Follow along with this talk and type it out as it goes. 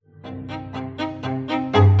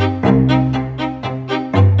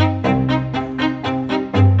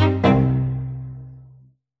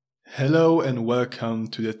welcome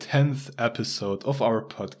to the 10th episode of our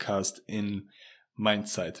podcast in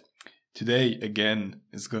Mindsight. Today, again,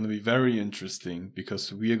 is going to be very interesting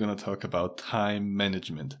because we are going to talk about time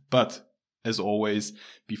management. But, as always,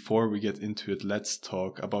 before we get into it, let's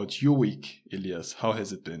talk about your week, Elias. How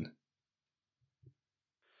has it been?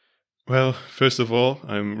 Well, first of all,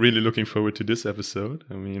 I'm really looking forward to this episode.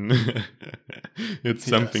 I mean, it's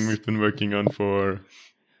something we've been working on for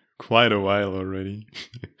quite a while already.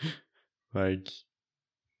 Like,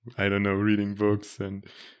 I don't know, reading books and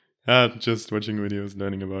just watching videos,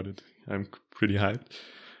 learning about it. I'm pretty hyped.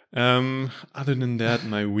 Other than that,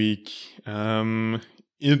 my week,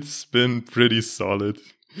 it's been pretty solid,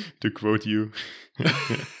 to quote you.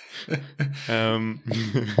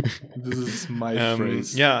 This is my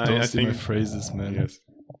phrase. Yeah, Don't I steal think my phrases, man. Yes.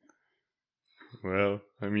 Well,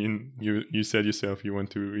 I mean, you said yourself you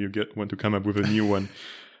want to come up with a new one,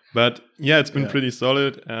 but yeah, it's been pretty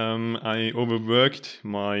solid. I overworked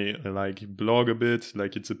my blog a bit,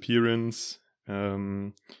 its appearance,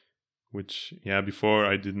 which before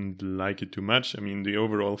I didn't like it too much. I mean, the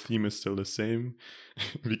overall theme is still the same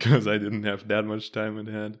because I didn't have that much time at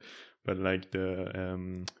hand, but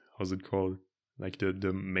the how's it called?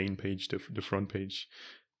 The main page, the front page.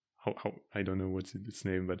 How I don't know what's its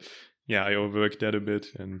name, but yeah, I overworked that a bit,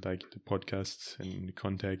 and the podcasts and the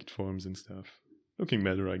contact forms and stuff. Looking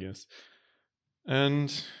better, I guess.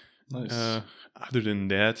 And nice. Other than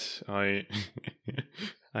that,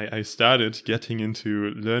 I started getting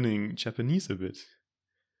into learning Japanese a bit.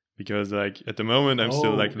 Because at the moment I'm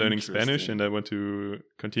still learning Spanish, and I want to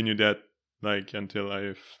continue that until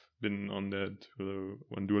I've been on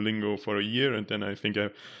Duolingo for a year, and then I think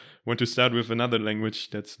I want to start with another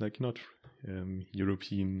language that's not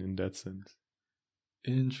European in that sense.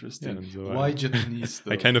 Interesting. Yeah, so why Japanese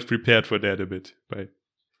though? I kind of prepared for that a bit, but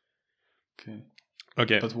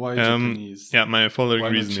okay. But why Japanese? Yeah, my following why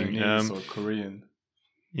reasoning. Not Chinese or Korean?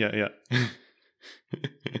 Yeah.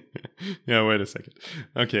 Yeah, wait a second.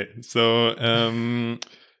 Okay, so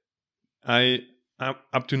I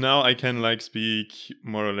up to now I can speak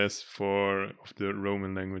more or less four of the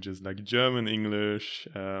Roman languages, like German, English,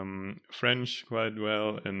 French quite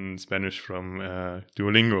well, and Spanish from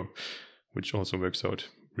Duolingo, which also works out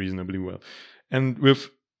reasonably well. And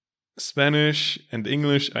with Spanish and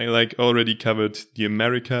English, I already covered the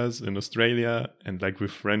Americas and Australia, and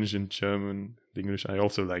with French and German, English, I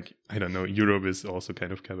also I don't know, Europe is also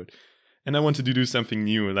kind of covered. And I wanted to do something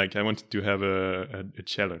new, I wanted to have a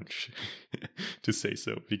challenge, to say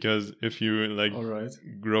so. Because if you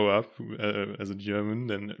grow up as a German,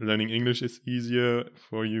 then learning English is easier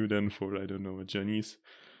for you than for, I don't know, a Chinese.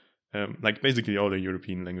 Basically all the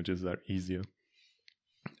European languages are easier.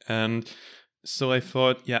 And so I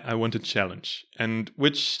thought, I want a challenge. And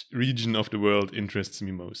which region of the world interests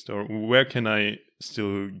me most? Or where can I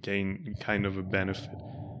still gain kind of a benefit?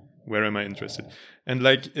 Where am I interested? And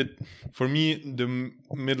for me, the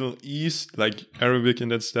Middle East, Arabic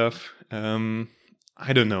and that stuff,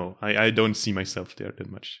 I don't know. I don't see myself there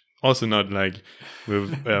that much. Also not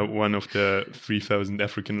with one of the 3,000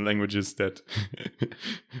 African languages that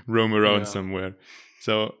roam around somewhere.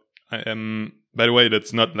 So I am, by the way,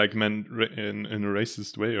 that's not meant in a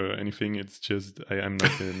racist way or anything. It's just I'm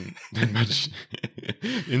not that much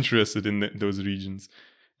interested in those regions.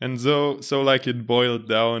 And so it boiled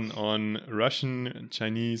down on Russian,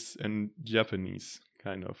 Chinese, and Japanese,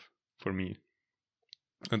 kind of, for me.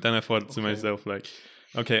 And then I thought to myself,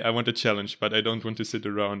 okay, I want a challenge, but I don't want to sit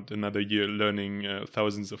around another year learning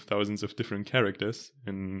thousands of different characters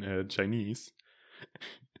in Chinese.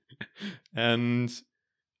 And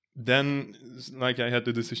then, I had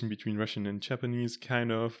the decision between Russian and Japanese,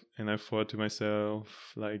 kind of, and I thought to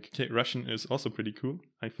myself, okay, Russian is also pretty cool.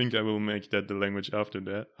 I think I will make that the language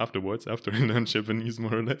afterwards, after I learn Japanese,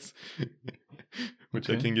 more or less, which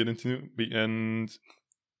I can get into. And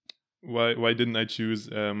why didn't I choose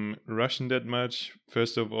Russian that much?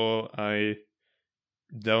 First of all, I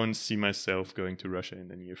don't see myself going to Russia in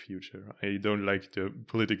the near future. I don't like the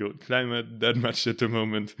political climate that much at the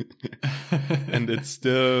moment. And it's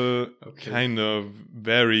still kind of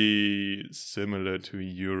very similar to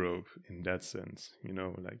Europe in that sense.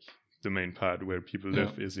 The main part where people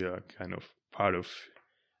live is kind of part of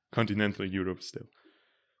continental Europe still.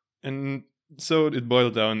 And so it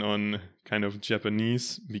boiled down on kind of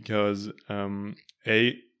Japanese because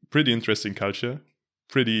pretty interesting culture.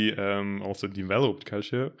 Pretty also developed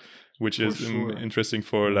culture, which is interesting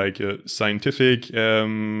for a scientific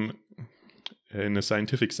in a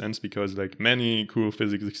scientific sense, because many cool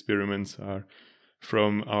physics experiments are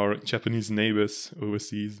from our Japanese neighbors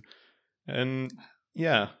overseas. And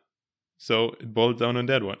So it boiled down on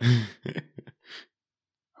that one.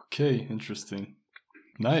 Okay, interesting.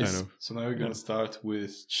 Nice. Kind of, So now we're gonna start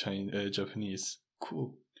with Japanese.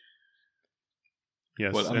 Cool.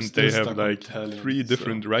 Yes, Well, I'm and still they have stuck on like Italian, 3 so-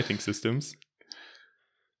 different writing systems.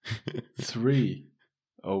 3.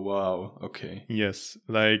 Oh wow. Okay. Yes,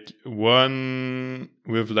 like one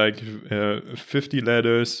with like 50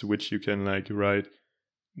 letters, which you can like write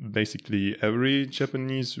basically every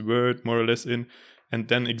Japanese word more or less in, and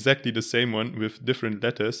then exactly the same one with different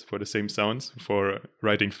letters for the same sounds for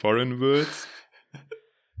writing foreign words.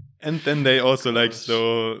 And then they also like Gosh.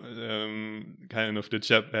 kind of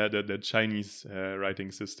the Chinese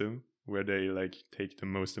writing system where they like take the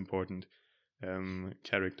most important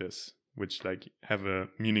characters, which like have a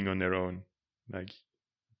meaning on their own, like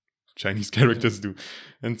Chinese characters do.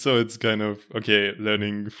 And so it's kind of okay,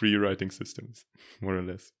 learning 3 writing systems, more or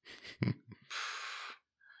less.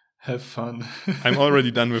 Have fun. I'm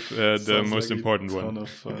already done with the Sounds most like a important ton one. of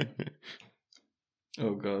fun.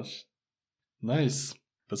 Oh gosh. Nice.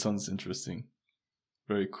 That sounds interesting.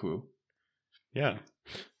 Very cool. Yeah,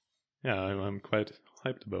 I'm quite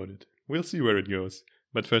hyped about it. We'll see where it goes.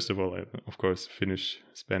 But first of all, I, of course, finish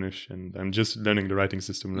Spanish, and I'm just learning the writing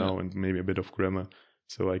system now and maybe a bit of grammar,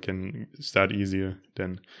 so I can start easier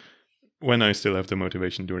than when I still have the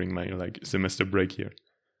motivation during my like semester break here.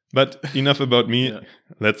 But enough about me. Yeah.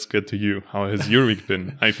 Let's get to you. How has your week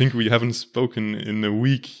been? I think we haven't spoken in a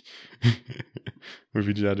week with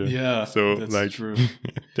each other. Yeah, So that's like, true.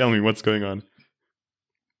 tell me what's going on.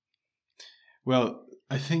 Well,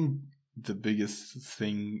 I think the biggest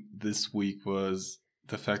thing this week was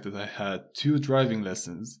the fact that I had 2 driving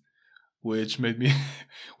lessons, which made me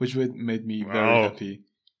very Wow. happy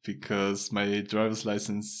because my driver's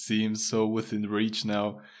license seems so within reach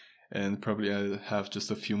now, and probably I'll have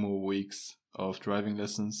just a few more weeks of driving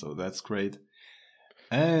lessons, so that's great.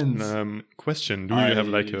 And Question: do you have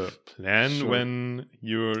like a I've- plan sure. when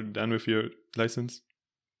you're done with your license?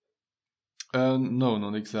 no,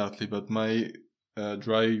 not exactly, but my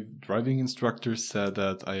driving instructor said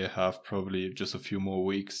that I have probably just a few more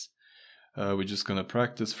weeks. We're just gonna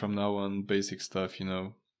practice from now on, basic stuff,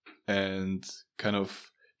 and kind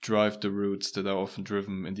of drive the routes that are often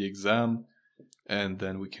driven in the exam, and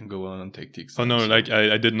then we can go on and take the exam. Oh no, So- like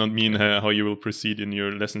I did not mean how you will proceed in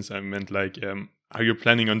your lessons. I meant like, are you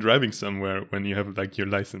planning on driving somewhere when you have like your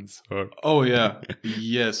license, or Oh yeah,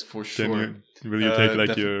 yes, for sure. will you take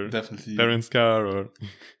like your definitely parents' car or?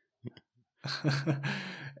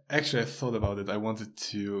 Actually, I thought about it. I wanted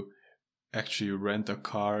to actually rent a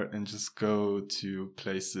car and just go to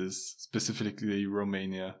places, specifically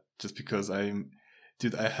Romania, just because I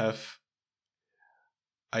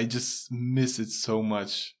just miss it so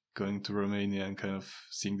much going to Romania and kind of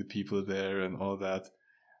seeing the people there and all that.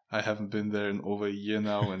 I haven't been there in over a year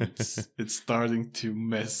now, and it's starting to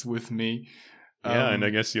mess with me. Yeah, and I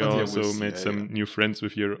guess you but yeah, also we'll see. made some new friends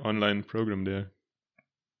with your online program there.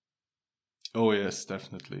 Oh yes,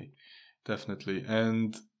 definitely,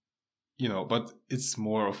 and but it's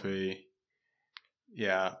more of a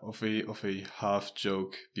half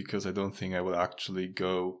joke, because I don't think I will actually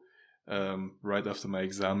go right after my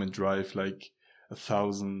exam and drive like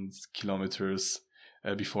 1,000 kilometers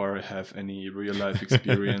before I have any real life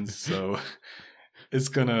experience. So it's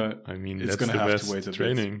gonna That's gonna the have best to wait a bit.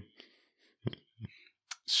 training.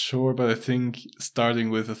 Sure, but I think starting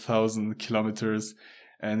with 1,000 kilometers,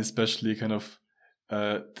 and especially kind of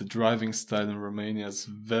the driving style in Romania is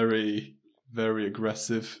very, very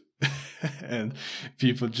aggressive, and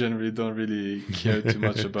people generally don't really care too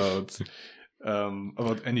much about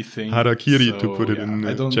anything. Harakiri, to So, put it yeah, in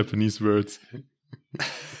I don't... Japanese words.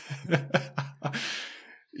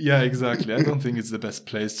 Yeah, exactly. I don't think it's the best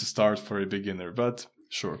place to start for a beginner, but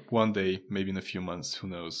sure, one day, maybe in a few months, who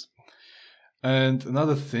knows. And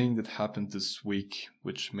another thing that happened this week,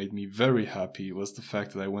 which made me very happy, was the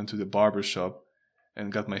fact that I went to the barber shop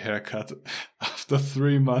and got my hair cut after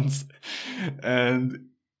 3 months. And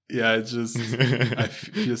yeah, I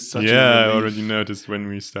feel such a relief. I already noticed when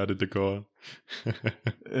we started the call.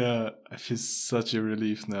 Yeah, I feel such a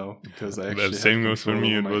relief now, because I actually The same have goes for control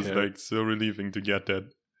me. over It my was hair. like so relieving to get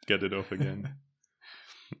it off again.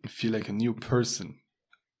 I feel like a new person,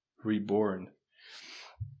 reborn.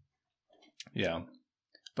 Yeah,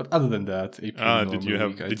 but other than that, a pretty did normal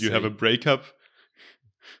week, did you have a breakup?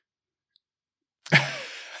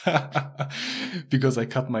 Because I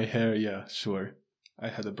cut my hair, yeah, sure. I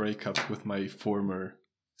had a breakup with my former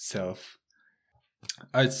self.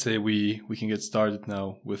 I'd say we can get started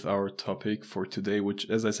now with our topic for today, which,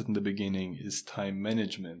 as I said in the beginning, is time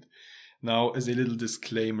management. Now, as a little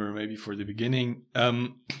disclaimer, maybe for the beginning,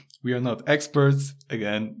 We are not experts.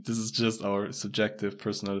 Again, this is just our subjective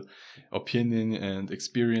personal opinion and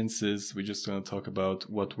experiences. We're just going to talk about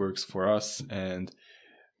what works for us and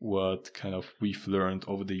what kind of we've learned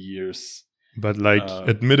over the years. But like,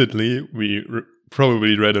 admittedly, we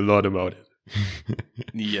probably read a lot about it.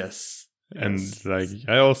 Yes. And like,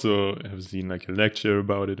 I also have seen like a lecture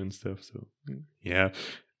about it and stuff. So yeah,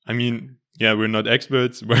 I mean, yeah, we're not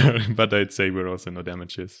experts, but I'd say we're also not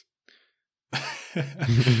amateurs.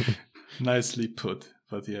 Nicely put,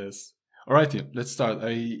 but yes. Alrighty, let's start.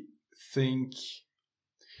 I think,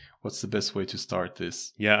 what's the best way to start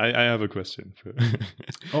this? Yeah, I have a question.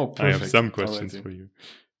 Oh, perfect. I have some questions for you.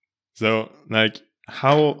 So, like,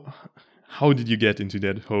 how did you get into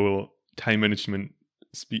that whole time management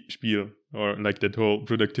spiel, or like that whole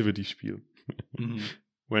productivity spiel? Mm-hmm.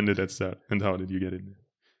 When did that start, and how did you get in there?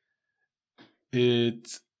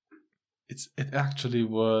 It actually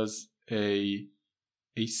was a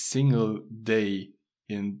single day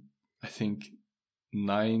in, I think,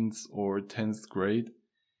 9th or 10th grade,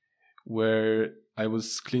 where I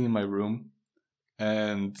was cleaning my room,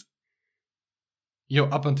 and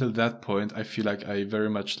up until that point, I feel like I very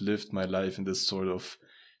much lived my life in this sort of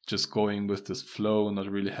just going with this flow, not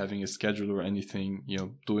really having a schedule or anything,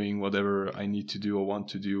 doing whatever I need to do or want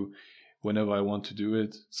to do whenever I want to do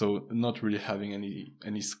it. So not really having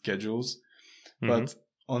any schedules. Mm-hmm. But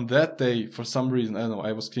on that day, for some reason, I don't know,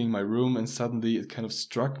 I was cleaning my room, and suddenly it kind of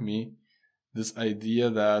struck me, this idea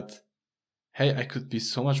that, hey, I could be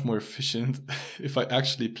so much more efficient if I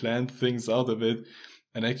actually planned things out a bit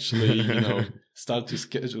and actually, start to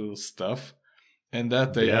schedule stuff. And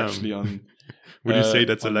that day actually on... Would you say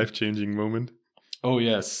that's a life-changing moment? Oh,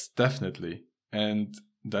 yes, definitely. And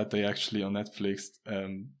that day actually on Netflix,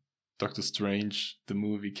 Doctor Strange, the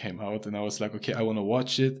movie, came out, and I was like, okay, I want to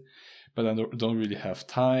watch it, but I don't really have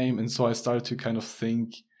time. And so I started to kind of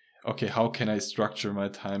think, okay, how can I structure my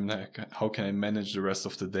time? How can I manage the rest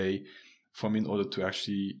of the day for me in order to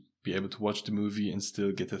actually be able to watch the movie and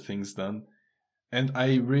still get the things done? And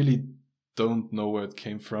I really don't know where it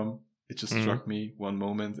came from. It just struck me one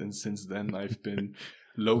moment, and since then I've been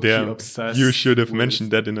low-key obsessed. You should have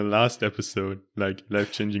mentioned that in the last episode, like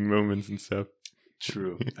life-changing moments and stuff.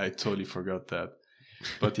 True. I totally forgot that.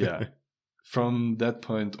 But yeah, from that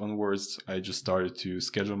point onwards, I just started to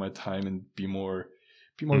schedule my time and be more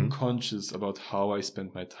conscious about how I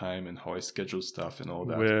spend my time and how I schedule stuff and all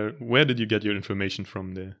that. Where did you get your information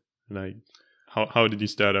from there? Like, how did you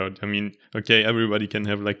start out? I mean, okay, everybody can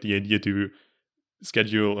have like the idea to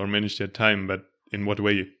schedule or manage their time, but in what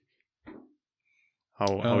way?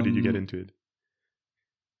 How did you get into it?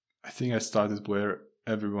 I think I started where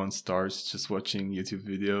everyone starts, just watching YouTube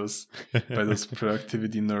videos by those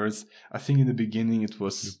productivity nerds. I think in the beginning it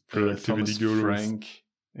was productivity Thomas Frank.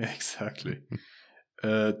 Exactly.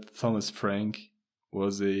 Thomas Frank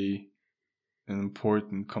was an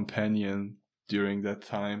important companion during that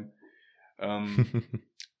time.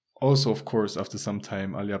 Also, of course, after some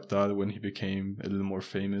time, Ali Abdaal, when he became a little more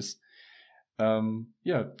famous.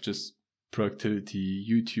 Just productivity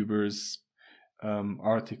YouTubers,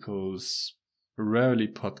 articles, rarely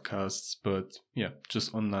podcasts, but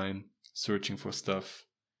just online searching for stuff,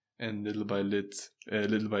 and little by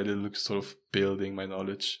little sort of building my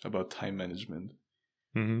knowledge about time management.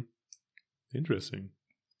 Mm-hmm. Interesting.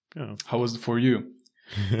 Yeah. How was it for you?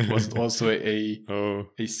 Was it also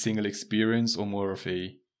a single experience or more of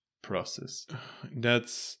a process?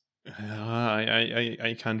 That's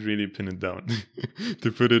I can't really pin it down.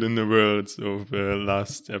 To put it in the words of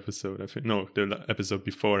last episode, I think. No, the episode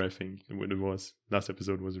before, I think it was. Last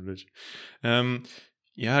episode was religion.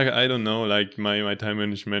 I don't know. Like my time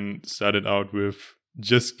management started out with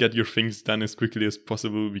just get your things done as quickly as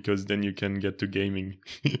possible, because then you can get to gaming.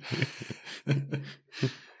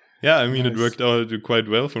 Yeah, I mean, nice. It worked out quite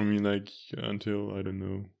well for me, like until, I don't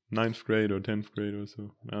know, 9th grade or 10th grade or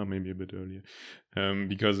so. Maybe a bit earlier.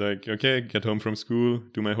 Because like, okay, get home from school,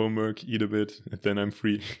 do my homework, eat a bit, and then I'm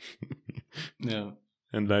free. Yeah.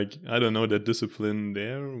 And like, I don't know, that discipline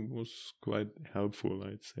there was quite helpful,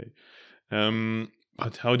 I'd say.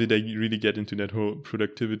 But how did I really get into that whole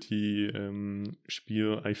productivity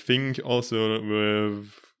spiel? I think also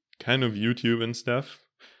with kind of YouTube and stuff.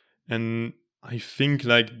 And I think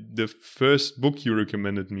like the first book you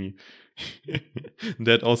recommended me,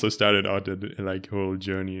 that also started out that like whole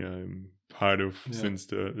journey I'm part of since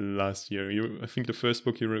the last year. I think the first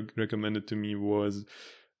book you recommended to me was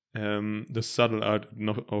The Subtle Art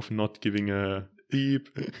of Not Giving a Beep.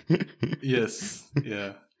 Yes.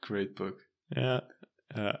 Yeah. Great book. Yeah.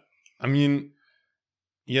 I mean,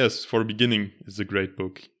 yes, for beginning, it's a great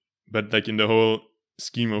book. But like in the whole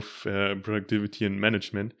scheme of productivity and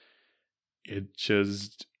management, it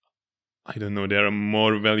just, I don't know, there are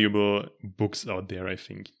more valuable books out there, I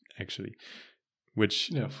think, actually, which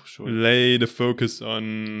for sure. lay the focus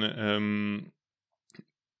on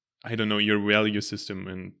I don't know, your value system.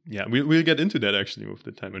 And yeah, we'll get into that actually with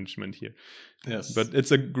the time management here. Yes. But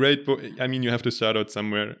it's a great book. I mean, you have to start out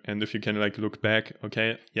somewhere. And if you can like look back,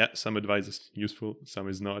 okay, yeah, some advice is useful, some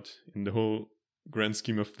is not. In the whole grand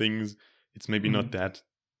scheme of things, it's maybe not that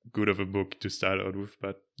good of a book to start out with.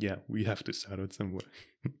 But yeah, we have to start out somewhere.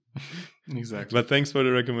 Exactly. But thanks for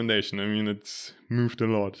the recommendation. I mean, it's moved a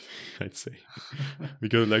lot, I'd say.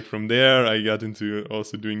 Because like from there, I got into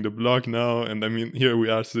also doing the blog now. And I mean, here we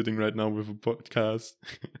are sitting right now with a podcast.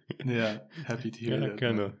 Yeah, happy to hear that.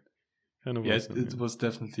 Kind of yeah, awesome, it was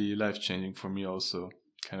definitely life-changing for me also.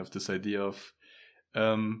 Kind of this idea of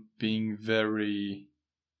being very,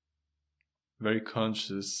 very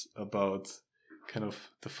conscious about kind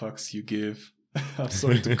of the fucks you give. I'm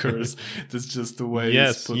sorry to curse. That's just the way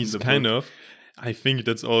it's put in the kind book. of. I think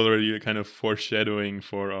that's already a kind of foreshadowing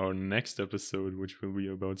for our next episode, which will be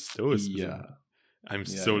about Stoicism. Yeah. I'm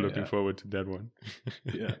so looking forward to that one.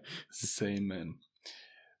 Yeah, same, man.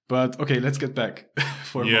 But okay, let's get back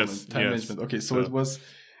for a moment. Time management. Okay, so it was,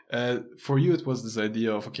 for you, it was this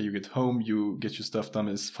idea of, okay, you get home, you get your stuff done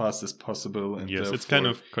as fast as possible. And yes, it's kind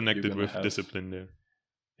of connected with discipline there.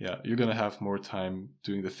 Yeah, you're going to have more time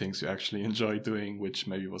doing the things you actually enjoy doing, which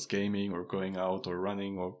maybe was gaming or going out or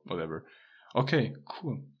running or whatever. Okay,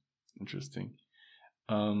 cool. Interesting.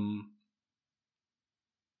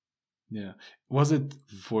 Yeah. Was it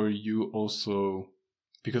for you also,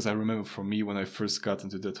 because I remember for me when I first got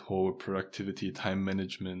into that whole productivity, time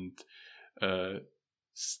management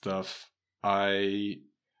stuff, I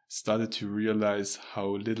started to realize how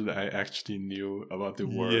little I actually knew about the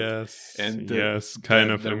world. Yes,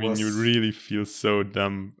 kind of. I mean, you really feel so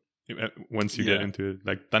dumb once you get into it,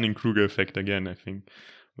 like Dunning-Kruger effect again, I think.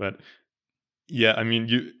 But yeah, I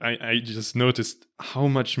mean, I just noticed how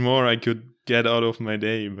much more I could get out of my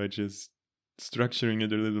day by just structuring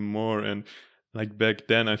it a little more. And like back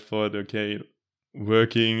then, I thought, okay,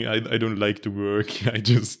 working, I don't like to work. I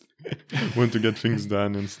just want to get things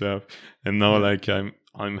done and stuff. And now, like,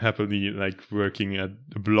 I'm happily like working at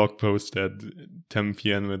a blog post at 10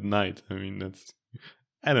 p.m. at night. I mean, that's,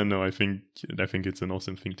 I don't know. I think it's an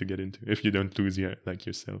awesome thing to get into if you don't lose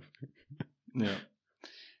yourself. Yeah.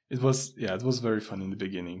 It was very fun in the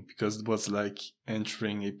beginning because it was like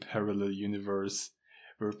entering a parallel universe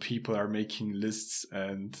where people are making lists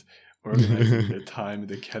and organizing their time in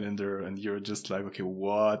the calendar, and you're just like, okay,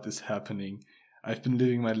 what is happening? I've been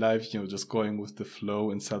living my life, just going with the flow,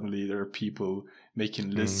 and suddenly there are people making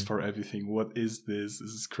lists for everything. What is this? This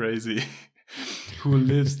is crazy. Who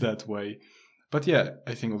lives that way? But yeah,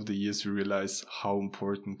 I think over the years you realize how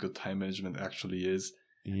important good time management actually is.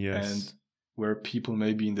 Yes. And where people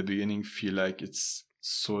maybe in the beginning feel like it's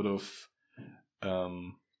sort of,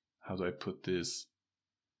 how do I put this?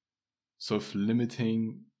 Sort of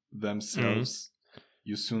limiting themselves.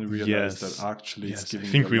 You soon realize that actually it's giving.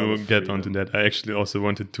 I think we will get onto that. I actually also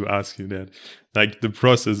wanted to ask you that. Like the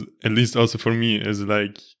process, at least also for me, is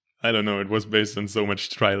like, I don't know, it was based on so much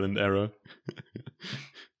trial and error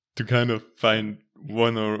to kind of find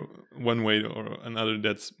one way or another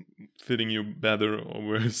that's fitting you better or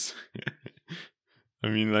worse. I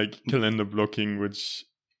mean, like calendar blocking, which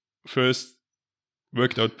first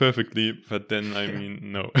worked out perfectly, but then I mean,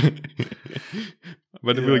 no.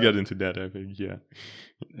 But we'll get into that, I think. Yeah.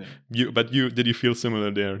 Did you feel similar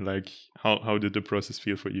there? Like, how did the process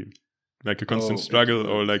feel for you? Like a constant struggle,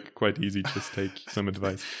 or like quite easy? Just take some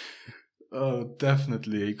advice. Oh,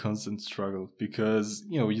 definitely a constant struggle, because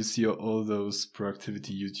you see all those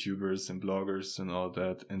productivity YouTubers and bloggers and all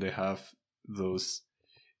that, and they have those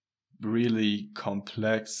really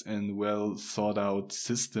complex and well thought out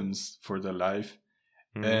systems for their life.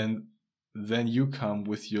 And then you come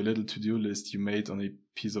with your little to-do list you made on a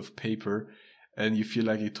piece of paper, and you feel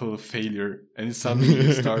like a total failure, and suddenly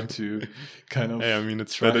you start to kind of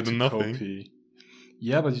it's better than nothing. Copy.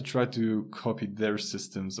 Yeah, but you try to copy their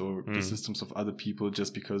systems or the systems of other people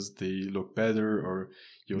just because they look better or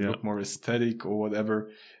you look more aesthetic or whatever.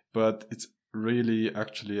 But it's really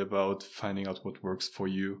actually about finding out what works for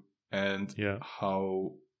you and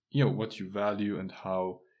how, what you value and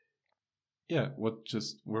how, what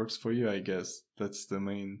just works for you, I guess. That's the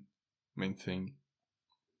main thing.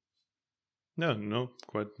 No,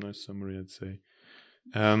 quite nice summary, I'd say.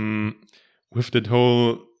 With that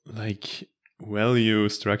whole, like, value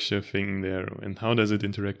structure thing there, and how does it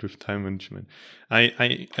interact with time management?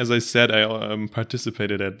 I as I said, I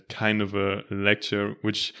participated at kind of a lecture,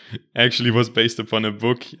 which actually was based upon a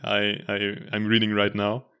book I'm reading right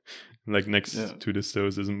now. like next to the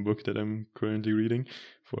Stoicism book that I'm currently reading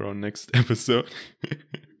for our next episode.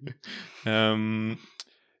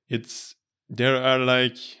 There are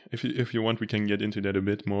like, if you want, we can get into that a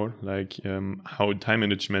bit more, like how time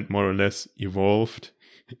management more or less evolved,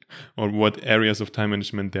 or what areas of time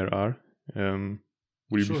management there are.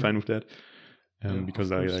 Would you be fine with that?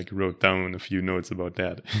 Because I like wrote down a few notes about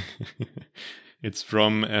that. It's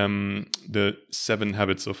from the 7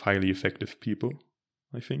 Habits of Highly Effective People,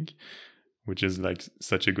 I think, which is like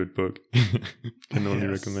such a good book. Can only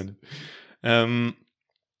recommend it.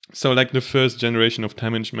 So like the first generation of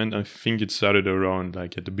time management, I think it started around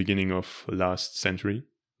like at the beginning of last century,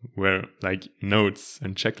 where like notes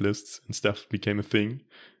and checklists and stuff became a thing,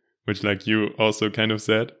 which like you also kind of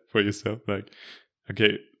said for yourself, like,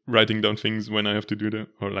 okay, writing down things when I have to do them,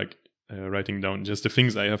 or like writing down just the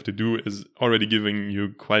things I have to do is already giving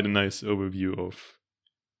you quite a nice overview of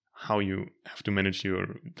how you have to manage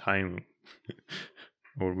your time.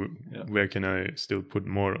 Or where can I still put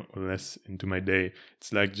more or less into my day?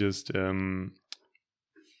 It's like just it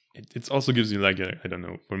also gives you like I don't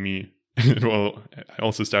know, for me well, I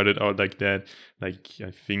also started out like that, like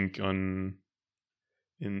I think in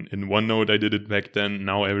OneNote I did it back then.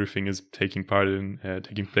 Now everything is taking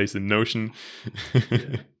place in Notion.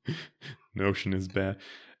 Notion is bad.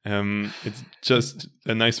 It's just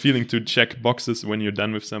a nice feeling to check boxes when you're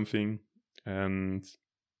done with something, and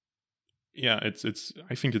yeah, it's.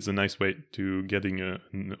 I think it's a nice way to getting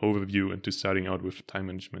an overview and to starting out with time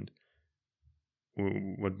management.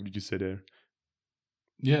 What would you say there?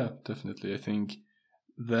 Yeah, definitely. I think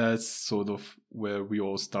that's sort of where we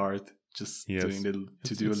all start, just doing little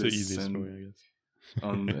to-do lists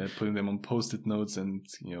and putting them on post-it notes, and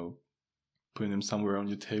putting them somewhere on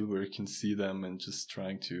your table where you can see them, and just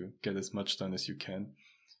trying to get as much done as you can.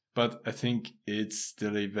 But I think it's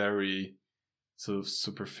still a very sort of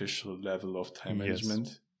superficial level of time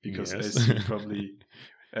management, because as you probably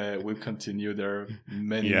will continue, there are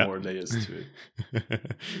many more layers to it.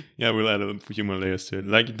 Yeah, we'll add a few more layers to it.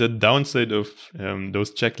 Like the downside of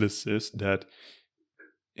those checklists is that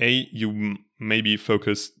you maybe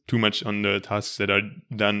focus too much on the tasks that are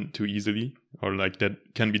done too easily, or like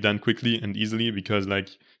that can be done quickly and easily, because like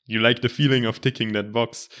you like the feeling of ticking that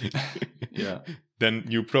box. Yeah. Then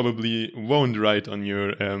you probably won't write on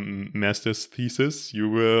your master's thesis. You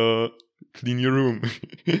will clean your room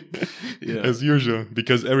as usual,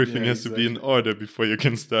 because everything has to be in order before you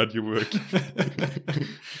can start your work.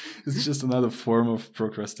 It's just another form of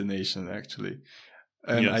procrastination, actually.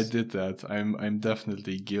 And I did that. I'm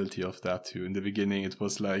definitely guilty of that too. In the beginning, it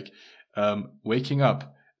was like waking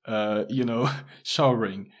up,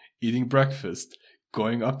 showering, eating breakfast,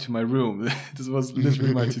 going up to my room. This was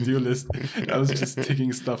literally my to-do list. I was just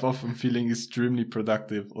ticking stuff off and feeling extremely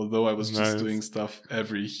productive, although I was just doing stuff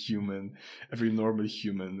every normal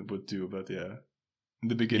human would do. But yeah, in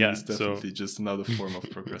the beginning, it's definitely just another form of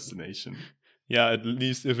procrastination. Yeah, at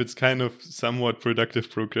least if it's kind of somewhat productive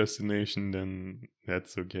procrastination, then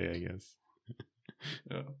that's okay, I guess.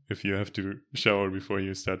 If you have to shower before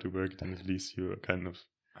you start to work, then at least you kind of,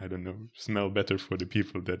 I don't know, smell better for the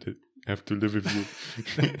people that have to live with you.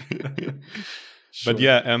 Sure. But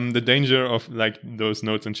yeah, the danger of like those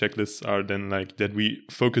notes and checklists are then like that we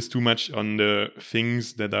focus too much on the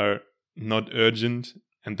things that are not urgent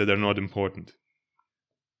and that are not important.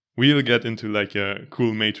 We'll get into like a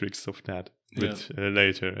cool matrix of that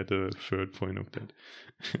later at the third point of that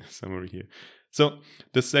summary here. So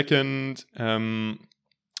the second, and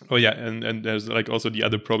there's like also the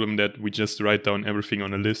other problem that we just write down everything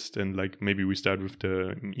on a list, and like maybe we start with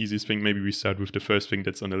the easiest thing, maybe we start with the first thing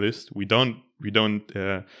that's on the list. We don't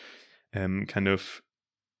kind of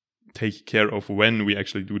take care of when we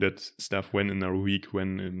actually do that stuff, when in our week,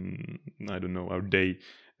 when in, I don't know, our day.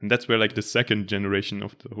 And that's where like the second generation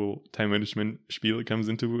of the whole time management spiel comes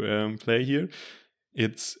into play here.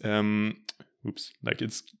 It's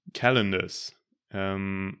it's calendars,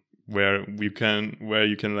 where you can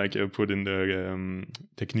like put in the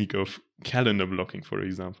technique of calendar blocking, for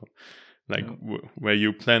example, like where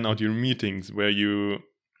you plan out your meetings, where you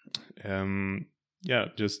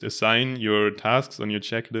just assign your tasks on your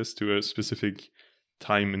checklist to a specific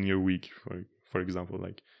time in your week, for example,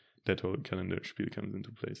 like. That whole calendar spiel comes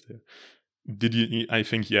into place there. Did you? I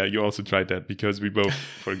think you also tried that, because we both,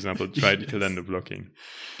 for example, tried calendar blocking.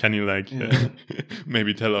 Can you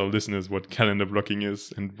maybe tell our listeners what calendar blocking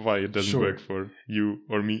is and why it doesn't work for you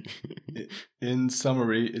or me? In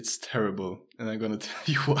summary, it's terrible, and I'm gonna tell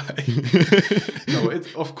you why. No,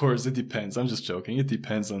 of course it depends. I'm just joking. It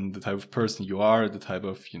depends on the type of person you are, the type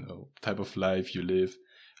of life you live,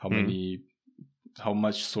 how many how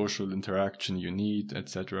much social interaction you need,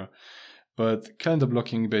 etc. But calendar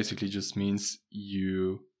blocking basically just means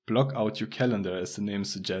you block out your calendar, as the name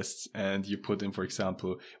suggests, and you put in, for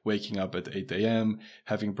example, waking up at 8 a.m.,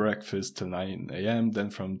 having breakfast till 9 a.m., then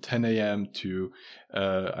from 10 a.m. to,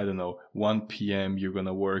 1 p.m., you're going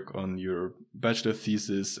to work on your bachelor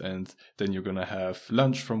thesis, and then you're going to have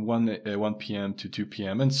lunch from 1 p.m. to 2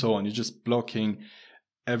 p.m., and so on. You're just blocking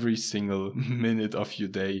every single minute of your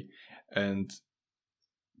day and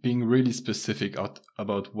being really specific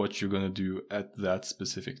about what you're going to do at that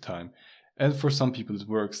specific time. And for some people, it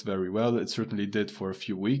works very well. It certainly did for a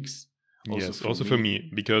few weeks. Also for me,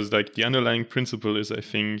 because like the underlying principle is, I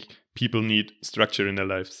think people need structure in their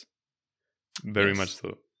lives, very much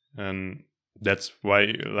so, and that's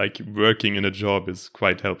why like working in a job is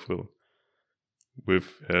quite helpful with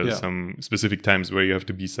some specific times where you have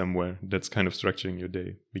to be somewhere. That's kind of structuring your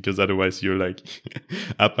day, because otherwise you're like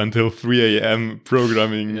up until 3 a.m.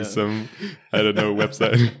 programming some, I don't know,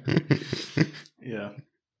 website. Yeah.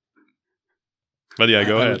 But yeah,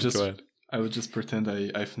 go ahead. I would just pretend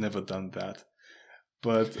I've never done that.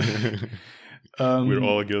 But we're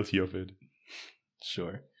all guilty of it.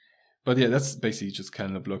 Sure. But yeah, that's basically just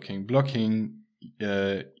calendar blocking. Blocking,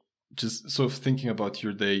 just sort of thinking about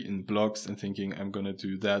your day in blocks and thinking, I'm going to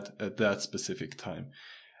do that at that specific time.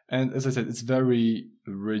 And as I said, it's very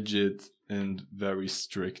rigid and very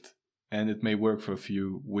strict. And it may work for a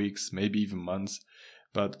few weeks, maybe even months.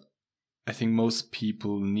 But I think most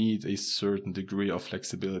people need a certain degree of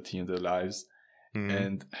flexibility in their lives.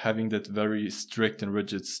 And having that very strict and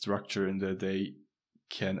rigid structure in their day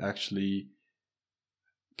can actually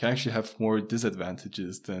have more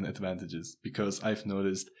disadvantages than advantages. Because I've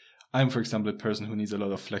noticed I'm, for example, a person who needs a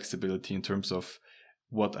lot of flexibility in terms of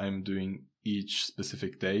what I'm doing each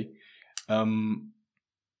specific day. And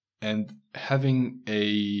having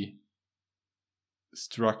a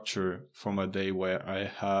structure for my day where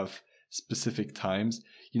I have specific times,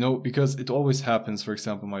 because it always happens. For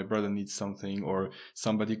example, my brother needs something, or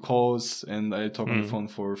somebody calls and I talk on the phone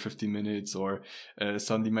for 50 minutes, or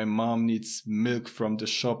suddenly my mom needs milk from the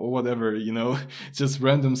shop, or whatever, just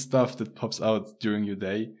random stuff that pops out during your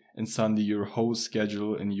day. And suddenly your whole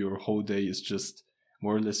schedule and your whole day is just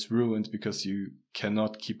more or less ruined because you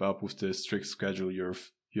cannot keep up with the strict schedule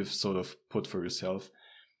you've sort of put for yourself.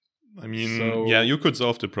 I mean, you could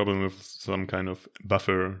solve the problem with some kind of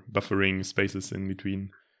buffering spaces in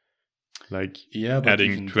between. Like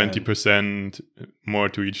adding 20% more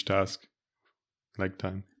to each task, like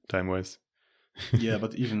time-wise. Yeah,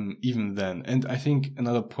 but even then. And I think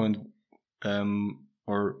another point,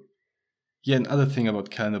 another thing about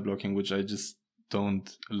calendar blocking, which I just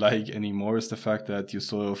don't like anymore, is the fact that you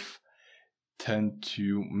sort of tend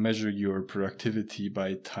to measure your productivity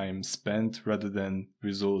by time spent rather than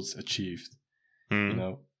results achieved.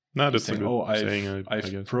 No, that's saying,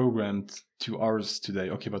 I've programmed 2 hours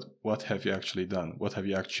today. Okay, but what have you actually done? What have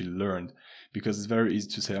you actually learned? Because it's very easy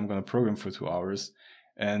to say, I'm going to program for 2 hours,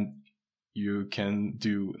 and you can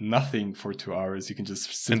do nothing for 2 hours. You can just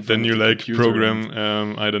sit and then you like program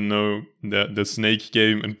I don't know, the snake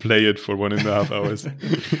game and play it for 1.5 hours.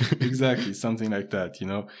 Exactly, something like that,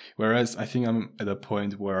 whereas I think I'm at a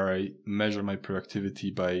point where I measure my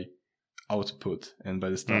productivity by output and by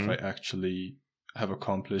the stuff I actually have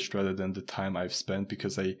accomplished rather than the time I've spent,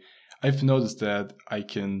 because I've noticed that I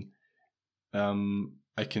can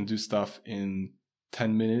do stuff in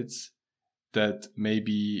 10 minutes that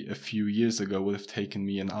maybe a few years ago would have taken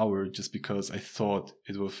me an hour, just because I thought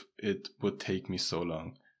it would take me so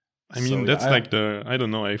long. I mean, that's I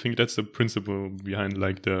don't know, I think that's the principle behind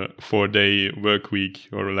like the 4-day work week,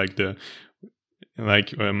 or like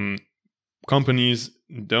companies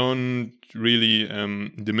don't really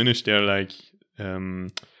diminish their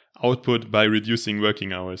output by reducing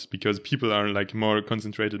working hours, because people are like more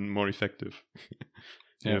concentrated and more effective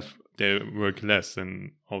if they work less.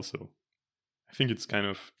 And also I think it's kind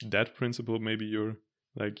of that principle maybe you're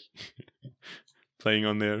like playing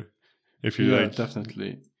on there. If you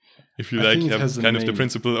definitely. If you have kind of the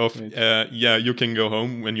principle of you can go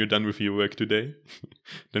home when you're done with your work today,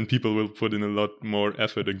 then people will put in a lot more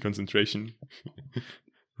effort and concentration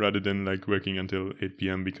rather than like working until 8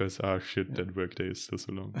 p.m. because that workday is still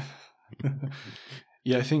so long.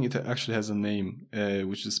 Yeah, I think it actually has a name,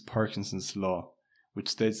 which is Parkinson's Law, which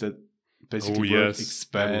states that basically work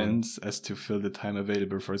expands as to fill the time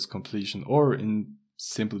available for its completion. Or in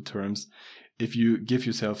simple terms, if you give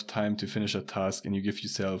yourself time to finish a task and you give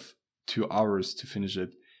yourself 2 hours to finish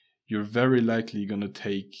it, you're very likely going to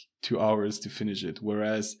take 2 hours to finish it.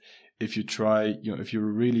 Whereas if you try, if you're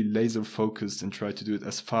really laser focused and try to do it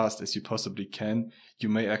as fast as you possibly can, you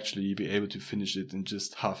may actually be able to finish it in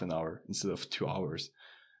just half an hour instead of 2 hours.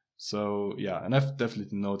 So yeah, and I've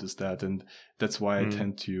definitely noticed that. And that's why I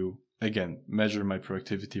tend to, again, measure my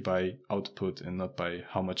productivity by output and not by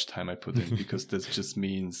how much time I put in, because that just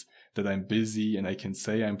means that I'm busy and I can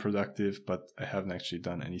say I'm productive, but I haven't actually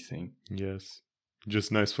done anything. Yes.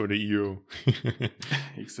 Just nice for the ego.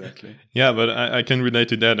 Exactly. Yeah, but I can relate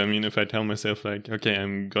to that. I mean, if I tell myself like, okay,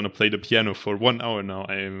 I'm gonna play the piano for 1 hour now,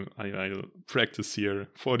 I'll practice here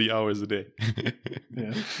 40 hours a day.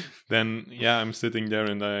 Yeah. Then I'm sitting there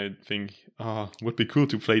and I think, would be cool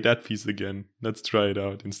to play that piece again. Let's try it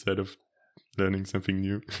out instead of learning something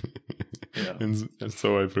new. Yeah. and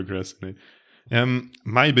so I procrastinate.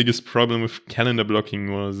 My biggest problem with calendar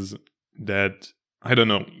blocking was that, I don't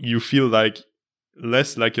know, you feel like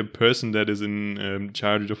less like a person that is in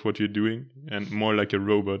charge of what you're doing and more like a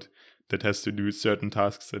robot that has to do certain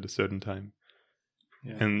tasks at a certain time.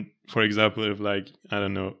 Yeah. And for example, if like, I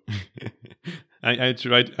don't know, I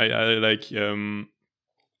tried, I like, in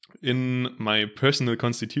my personal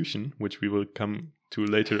constitution, which we will come to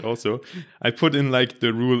later also, I put in like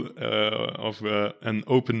the rule of an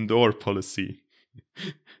open door policy.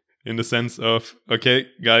 In the sense of, okay,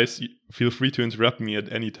 guys, feel free to interrupt me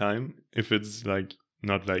at any time if it's like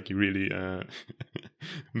not like really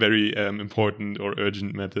very important or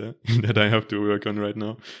urgent matter that I have to work on right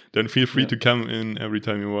now. Then feel free to come in every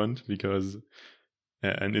time you want, because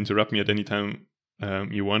and interrupt me at any time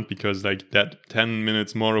you want, because like that 10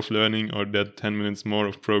 minutes more of learning or that 10 minutes more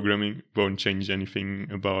of programming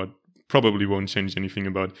probably won't change anything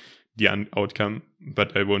about the outcome,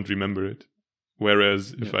 but I won't remember it.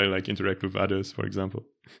 Whereas if I like interact with others, for example,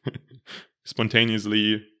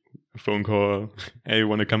 spontaneously, a phone call, hey,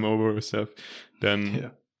 want to come over or stuff,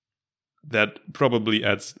 then that probably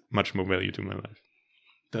adds much more value to my life.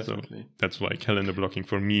 Definitely. So that's why calendar blocking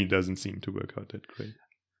for me doesn't seem to work out that great.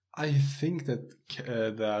 I think that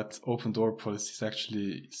that open door policy is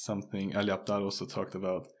actually something Ali Abdaal also talked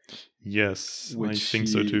about. Yes, I think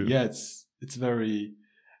so too. Yeah, it's very,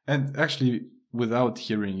 and actually without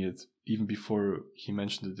hearing it, even before he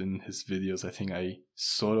mentioned it in his videos, I think I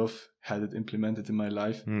sort of had it implemented in my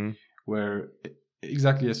life, where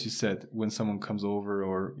exactly as you said, when someone comes over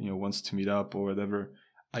or wants to meet up or whatever,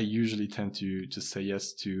 I usually tend to just say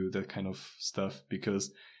yes to that kind of stuff,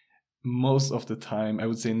 because most of the time, I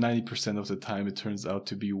would say 90% of the time, it turns out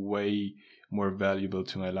to be way more valuable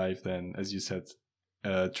to my life than, as you said,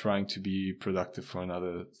 trying to be productive for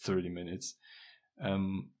another 30 minutes.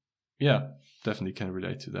 Yeah, definitely can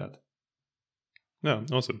relate to that. Yeah,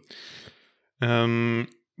 awesome.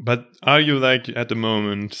 But are you like at the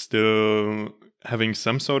moment still having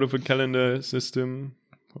some sort of a calendar system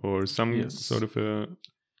or some sort of a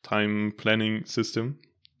time planning system?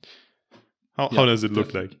 How does it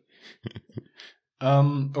look like?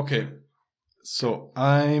 Okay, so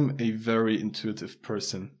I'm a very intuitive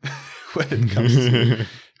person when it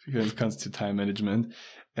comes to time management,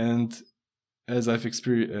 and as I've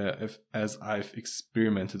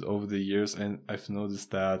experimented over the years, and I've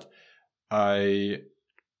noticed that I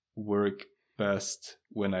work best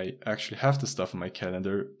when I actually have the stuff in my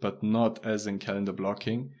calendar, but not as in calendar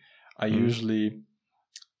blocking. I usually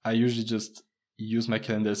just use my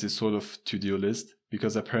calendar as a sort of to-do list,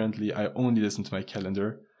 because apparently I only listen to my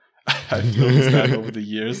calendar. I've noticed that over the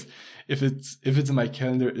years. If it's in my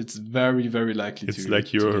calendar, it's very, very likely it's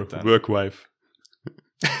like your work wife.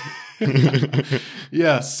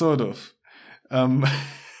 Yeah, sort of.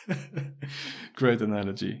 Great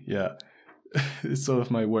analogy. Yeah. It's sort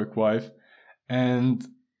of my work wife. And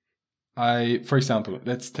for example,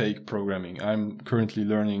 let's take programming. I'm currently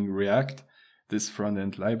learning React, this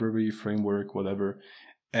front-end library, framework, whatever.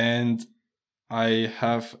 And I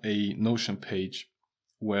have a Notion page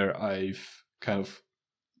where I've kind of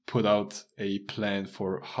put out a plan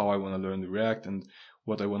for how I want to learn React and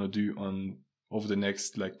what I want to do over the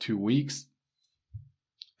next 2 weeks.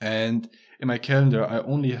 And in my calendar,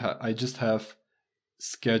 I just have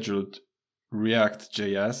scheduled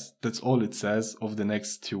React.js. That's all it says over the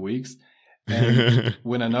next 2 weeks. And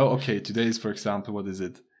when I know, okay, today is, for example, what is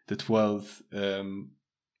it? The 12th,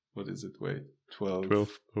 what is it? Wait,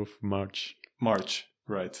 12th of March. March,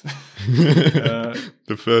 right.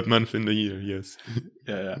 The third month in the year, yes.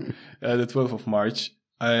 Yeah. The 12th of March.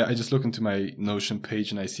 I just look into my Notion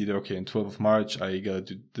page and I see that, okay, on 12th of March, I gotta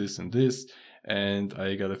do this and this, and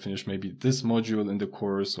I gotta finish maybe this module in the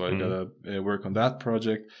course, so I gotta work on that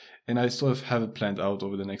project. And I sort of have it planned out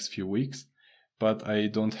over the next few weeks, but I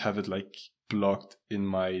don't have it blocked in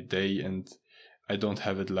my day, and I don't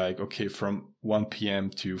have it like, okay, from 1 p.m.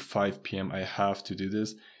 to 5 p.m. I have to do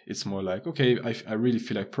this. It's more like, okay, I really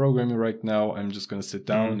feel like programming right now. I'm just going to sit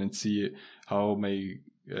down and see how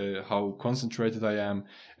concentrated I am.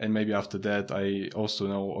 And maybe after that, I also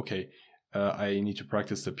know, okay, I need to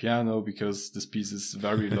practice the piano because this piece is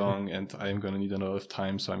very long and I'm going to need a lot of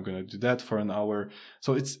time. So I'm going to do that for an hour.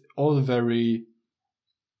 So it's all very,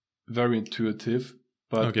 very intuitive.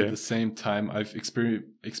 But at the same time, I've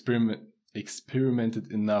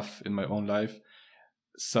experimented enough in my own life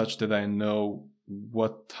such that I know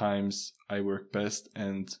what times I work best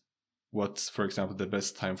and what's, for example, the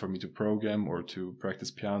best time for me to program or to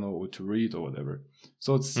practice piano or to read or whatever.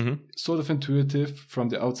 So it's sort of intuitive from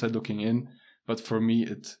the outside looking in, but for me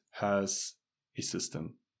it has a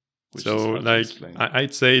system. So like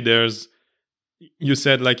I'd say you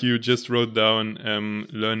said like you just wrote down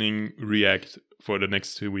learning React for the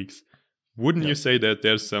next 2 weeks. Wouldn't you say that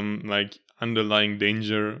there's some like underlying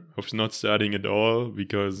danger of not starting at all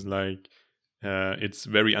because like it's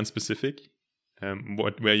very unspecific?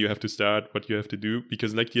 Where you have to start, what you have to do,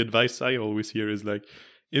 because like the advice I always hear is like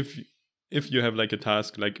if you have like a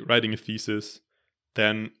task like writing a thesis,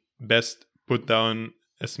 then best put down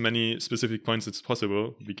as many specific points as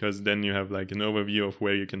possible, because then you have like an overview of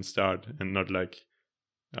where you can start and not like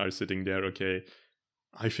are sitting there, okay,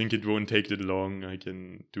 I think it won't take that long, I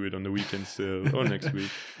can do it on the weekend still or next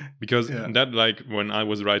week. Because that, like when I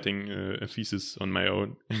was writing a thesis on my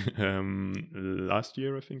own last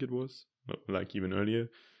year, I think it was, like even earlier,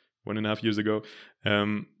 1.5 years ago,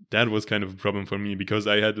 that was kind of a problem for me because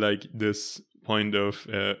I had like this point of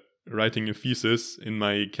writing a thesis in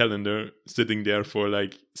my calendar sitting there for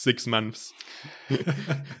like 6 months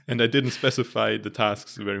and I didn't specify the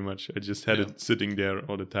tasks very much. I just had it sitting there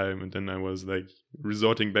all the time, and then I was like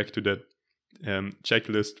resorting back to that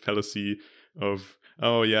checklist fallacy of,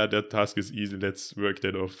 oh yeah, that task is easy, let's work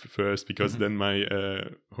that off first, because then my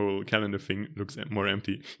whole calendar thing looks more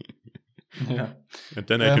empty. And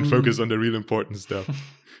then I can focus on the real important stuff,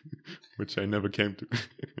 which I never came to.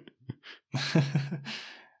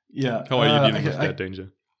 How are you dealing with that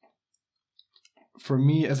danger? For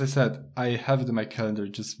me, as I said, I have it in my calendar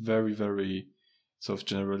just very, very sort of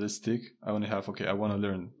generalistic. I only have, I want to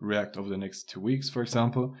learn React over the next 2 weeks, for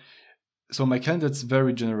example. So my calendar is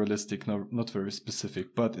very generalistic, not very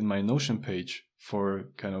specific. But in my Notion page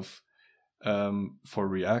for kind of for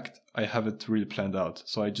React, I have it really planned out.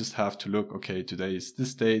 So I just have to look, okay, today is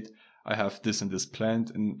this date. I have this and this planned,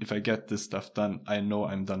 and if I get this stuff done, I know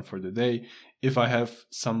I'm done for the day. If I have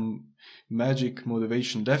some magic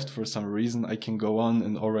motivation left for some reason, I can go on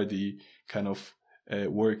and already kind of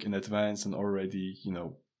work in advance and already,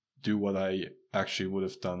 do what I actually would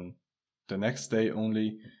have done the next day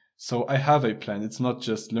only. So I have a plan. It's not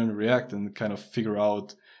just learn React and kind of figure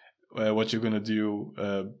out what you're going to do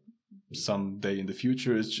someday in the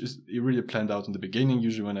future. It's just really planned out in the beginning.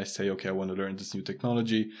 Usually when I say, okay, I want to learn this new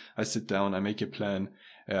technology, I sit down, I make a plan,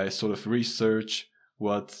 I sort of research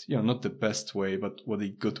what, not the best way, but what a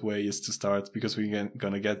good way is to start, because we're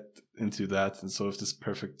going to get into that and sort of this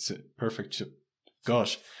perfectionism.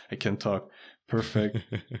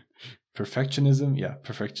 Yeah,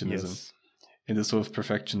 perfectionism. Yes. In the sort of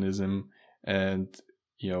perfectionism, and,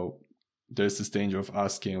 there's this danger of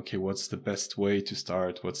asking, okay, what's the best way to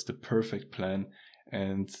start? What's the perfect plan?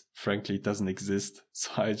 And frankly, it doesn't exist.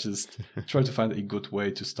 So I just try to find a good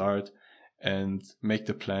way to start and make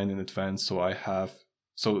the plan in advance.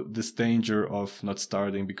 So this danger of not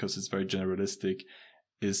starting because it's very generalistic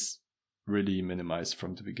is really minimized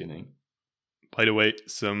from the beginning. By the way,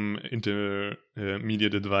 some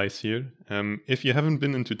intermediate advice here. If you haven't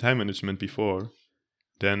been into time management before,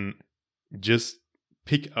 then just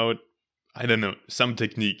pick out, I don't know, some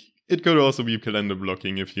technique. It could also be calendar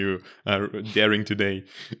blocking if you are daring today.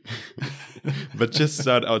 But just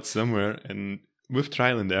start out somewhere and with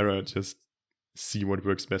trial and error, just see what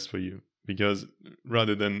works best for you. Because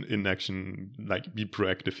rather than inaction, like be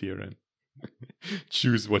proactive here and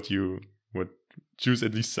choose choose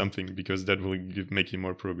at least something, because that will make you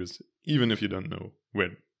more progress, even if you don't know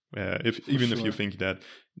when. If you think that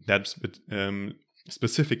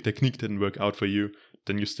specific technique didn't work out for you,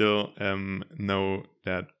 then you still know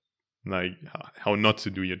that, like, how not to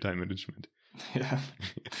do your time management. Yeah,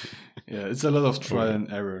 it's a lot of trial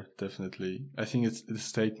and error, definitely. I think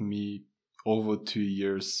it's taken me over 2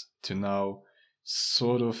 years to now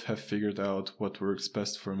sort of have figured out what works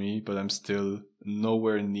best for me, but I'm still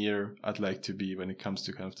nowhere near I'd like to be when it comes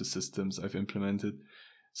to kind of the systems I've implemented.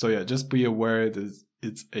 So yeah, just be aware that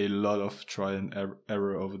it's a lot of trial and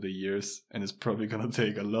error over the years, and it's probably going to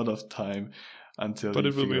take a lot of time until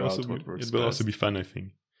you figure out what works best. It will also be fun, I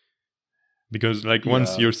think. Because like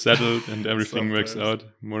once you're settled and everything works Sometimes. out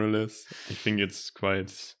more or less, I think it's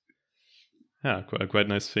quite a quite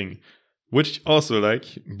nice thing. Which also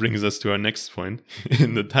like brings us to our next point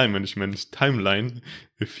in the time management timeline,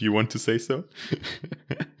 if you want to say so.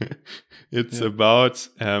 It's about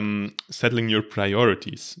settling your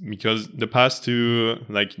priorities, because the past two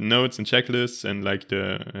like notes and checklists and like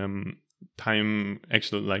the time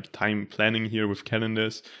planning here with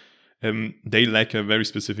calendars, they lack a very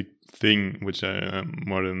specific thing, which I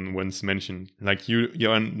more than once mentioned. Like you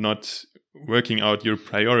are not working out your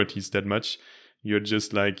priorities that much. You're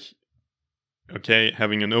just like, okay,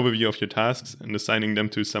 having an overview of your tasks and assigning them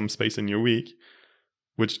to some space in your week,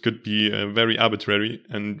 which could be very arbitrary,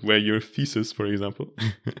 and where your thesis, for example,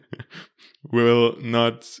 will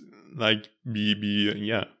not like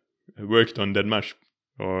be worked on that much,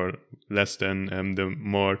 or less than the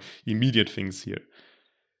more immediate things here.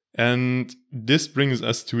 And this brings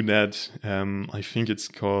us to that, I think it's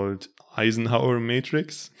called Eisenhower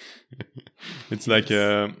matrix. It's like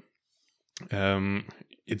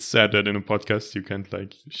it's sad that in a podcast you can't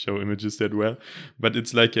like show images that well, but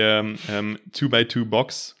it's like a 2x2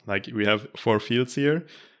 box. Like we have 4 fields here,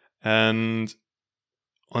 and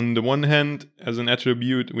on the one hand, as an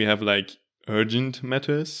attribute, we have like urgent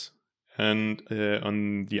matters, and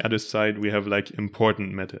on the other side we have like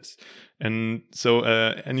important matters. And so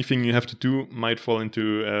anything you have to do might fall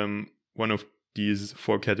into one of these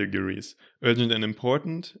 4 categories: urgent and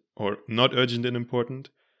important, or not urgent and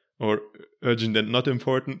important, or urgent and not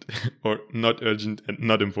important, or not urgent and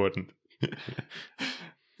not important.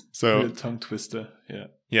 So real tongue twister.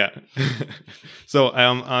 Yeah. So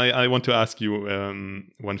I want to ask you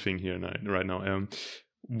one thing here right now.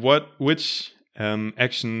 Which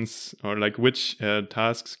actions, or like which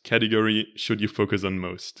tasks category should you focus on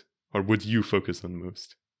most, or would you focus on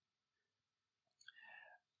most?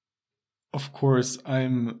 Of course,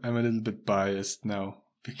 I'm a little bit biased now,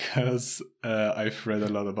 because I've read a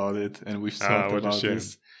lot about it and we've talked about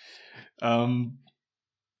this.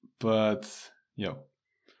 But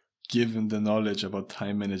given the knowledge about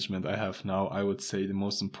time management I have now, I would say the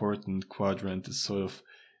most important quadrant is sort of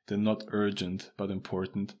the not urgent but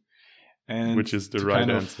important. And which is the right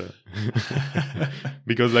answer.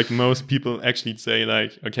 Because like most people actually say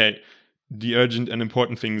like, okay, the urgent and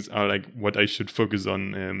important things are like what I should focus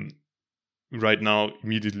on right now,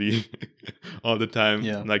 immediately, all the time.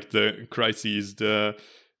 Like the crises, the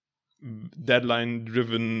deadline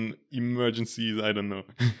driven emergencies, I don't know.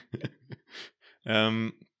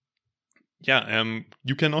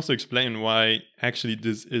 You can also explain why actually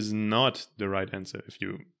this is not the right answer, if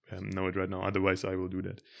you know it right now. Otherwise I will do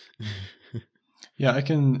that. I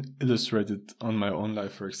can illustrate it on my own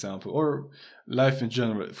life, for example, or life in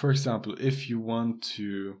general. For example, if you want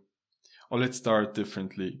to, or let's start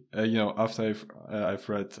differently. After I've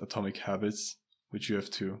read Atomic Habits, which you have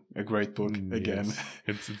too, a great book again.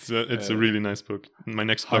 It's a really nice book. My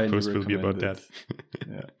next blog post will be about that.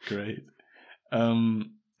 Yeah, great.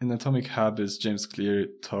 In Atomic Habits, James Clear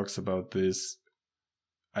talks about this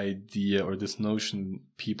idea, or this notion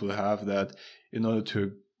people have, that in order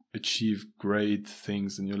to achieve great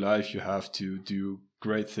things in your life, you have to do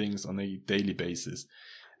great things on a daily basis.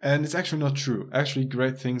 And it's actually not true. Actually,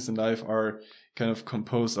 great things in life are kind of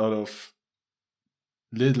composed out of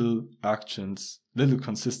little actions, little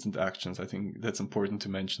consistent actions. I think that's important to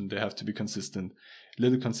mention. They have to be consistent.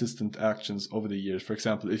 Little consistent actions over the years. For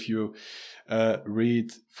example, if you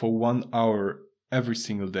read for 1 hour every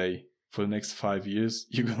single day for the next 5 years,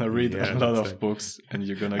 you're going to read a lot of books, and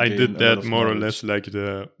you're going to gain a lot of knowledge. I did that more or less like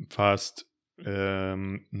the past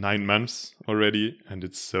 9 months already, and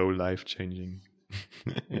it's so life-changing.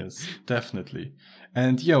 Yes, definitely.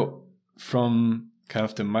 And from kind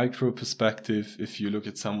of the micro perspective, if you look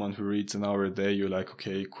at someone who reads an hour a day, you're like,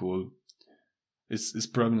 okay, cool. It's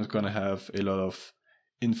probably not going to have a lot of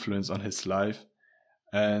influence on his life.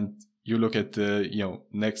 And you look at the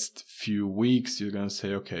next few weeks, you're going to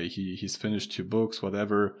say, okay, he's finished 2 books,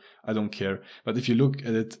 whatever, I don't care. But if you look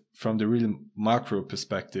at it from the real macro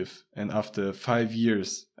perspective, and after 5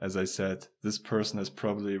 years, as I said, this person has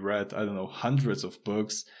probably read, I don't know, hundreds of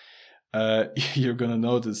books, you're going to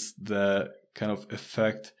notice the kind of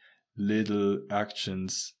effect little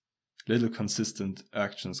consistent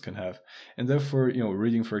actions can have. And therefore,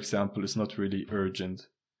 reading, for example, is not really urgent.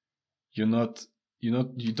 You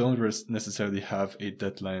don't necessarily have a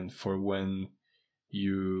deadline for when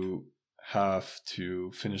you have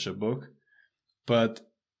to finish a book, but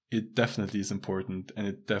it definitely is important, and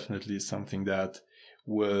it definitely is something that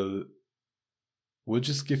will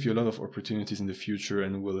just give you a lot of opportunities in the future,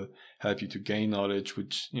 and will help you to gain knowledge,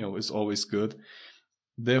 which is always good.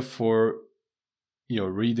 Therefore,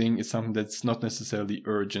 reading is something that's not necessarily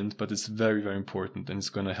urgent, but it's very, very important, and it's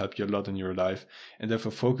going to help you a lot in your life. And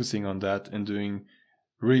therefore focusing on that and doing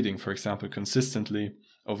reading, for example, consistently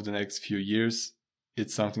over the next few years,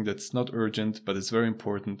 it's something that's not urgent, but it's very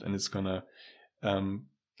important, and it's going to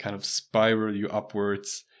kind of spiral you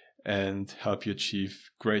upwards and help you achieve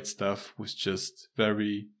great stuff with just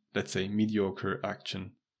very, let's say, mediocre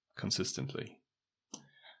action consistently.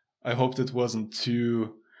 I hope that wasn't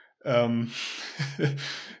too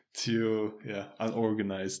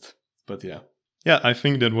unorganized, but yeah. Yeah, I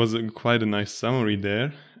think that was quite a nice summary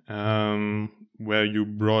there, where you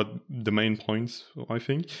brought the main points, I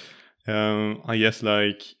think. I guess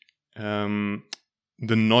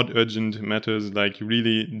the not urgent matters,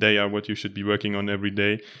 really, they are what you should be working on every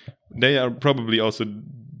day. They are probably also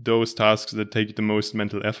those tasks that take the most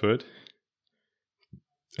mental effort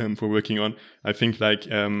for working on. I think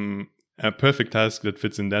a perfect task that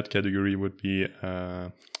fits in that category would be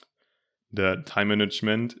the time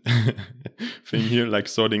management thing here, like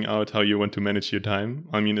sorting out how you want to manage your time.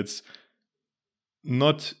 I mean, it's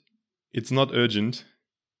not urgent,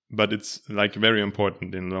 but it's very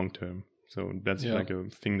important in long term. So that's a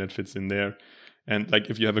thing that fits in there. And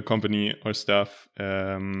if you have a company or stuff,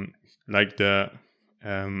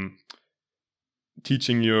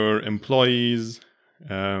 teaching your employees,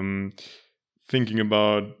 thinking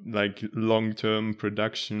about long-term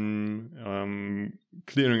production,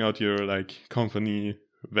 clearing out your company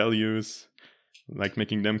values,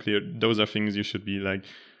 making them clear. Those are things you should be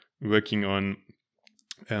working on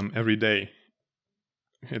every day,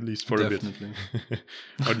 at least for Definitely. a bit.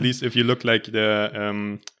 Or at least if you look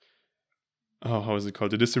the how is it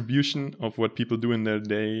called? The distribution of what people do in their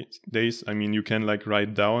days. I mean, you can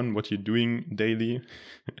write down what you're doing daily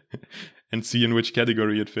and see in which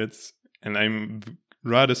category it fits. And I'm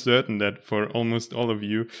rather certain that for almost all of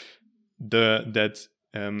you, that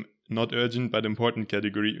not urgent but important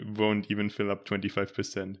category won't even fill up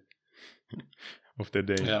 25% of the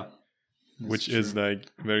day. Yeah. Which is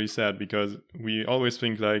very sad, because we always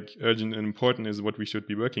think urgent and important is what we should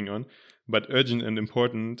be working on. But urgent and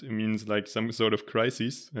important means some sort of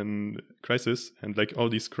crisis, and all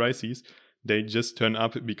these crises, they just turn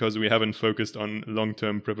up because we haven't focused on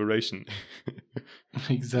long-term preparation.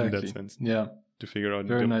 Exactly. In that sense. Yeah. To figure out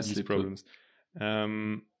these problems.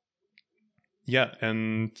 And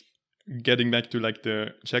getting back to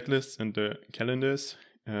the checklists and the calendars,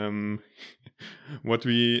 what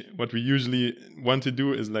we usually want to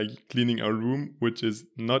do is cleaning our room, which is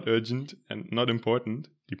not urgent and not important,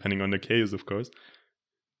 depending on the case, of course,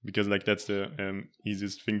 because that's the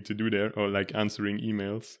easiest thing to do there, or answering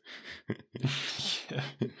emails. Yeah.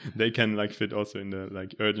 They can fit also in the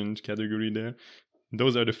urgent category there.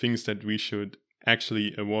 Those are the things that we should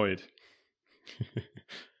actually avoid.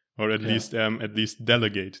 Or at least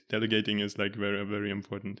delegate. Delegating is very, very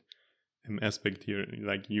important aspect here.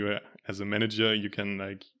 You as a manager, you can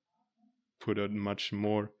put out much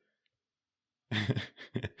more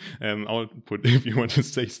output, if you want to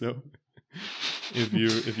say so.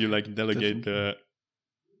 if you delegate the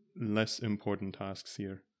less important tasks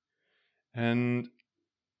here. And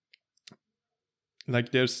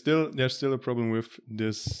there's still a problem with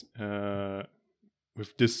this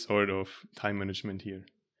sort of time management here,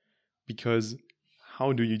 because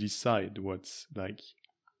how do you decide what's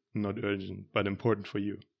not urgent but important for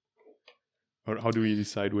you? Or how do you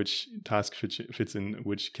decide which task fits in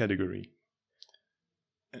which category?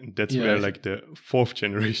 And that's where the fourth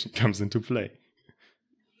generation comes into play.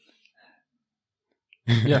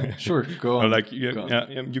 Yeah, sure. Go on. Or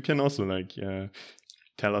you can also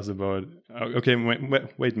tell us about. Okay,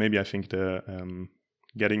 wait. Maybe I think the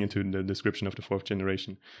getting into the description of the fourth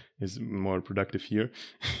generation is more productive here,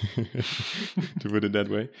 to put it that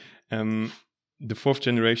way. The fourth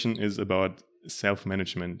generation is about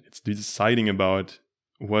self-management. It's deciding about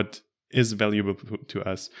what is valuable to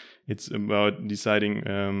us. It's about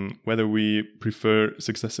deciding whether we prefer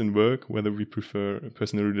success in work, whether we prefer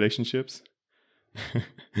personal relationships.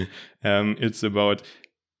 It's about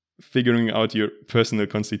figuring out your personal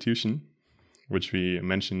constitution, which we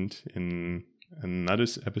mentioned in another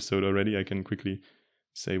episode already. I can quickly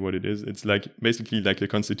say what it is. It's basically the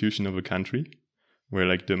constitution of a country,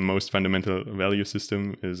 where the most fundamental value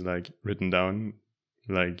system is written down,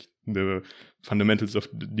 the fundamentals of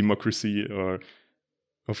democracy or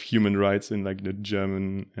of human rights in the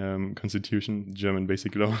German constitution, German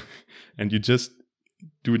basic law. And you just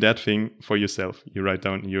do that thing for yourself. You write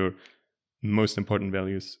down your most important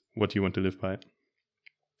values, what you want to live by.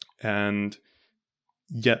 And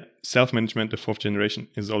self-management, the fourth generation,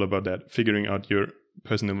 is all about that, figuring out your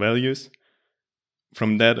personal values,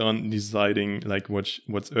 from that on, deciding like what's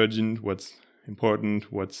urgent, what's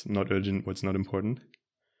important, what's not urgent, what's not important.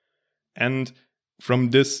 And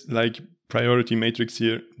from this like priority matrix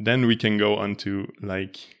here, then we can go on to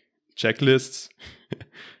like checklists,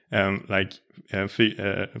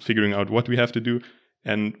 figuring out what we have to do.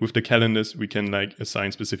 And with the calendars, we can like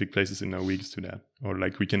assign specific places in our weeks to that, or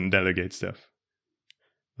like we can delegate stuff.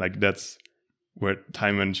 Like that's where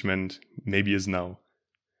time management maybe is now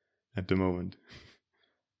at the moment.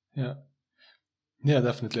 Yeah,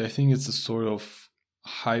 definitely. I think it's a sort of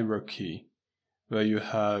hierarchy where you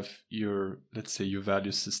have your, let's say, your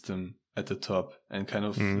value system at the top and kind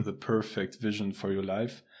of the perfect vision for your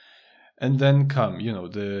life. And then come,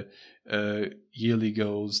 the yearly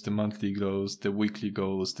goals, the monthly goals, the weekly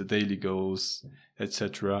goals, the daily goals,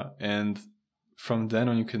 etc. And from then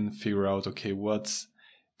on, you can figure out, okay, what's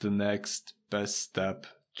the next best step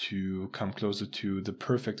to come closer to the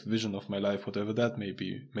perfect vision of my life, whatever that may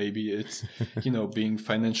be. Maybe it's, being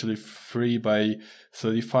financially free by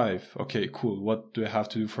 35. Okay, cool. What do I have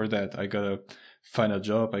to do for that? I gotta find a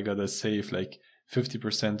job. I gotta save like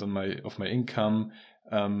 50% of my income,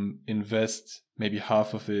 invest maybe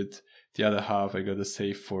half of it. The other half I gotta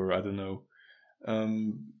save for, I don't know,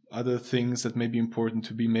 other things that may be important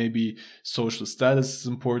to me. Maybe social status is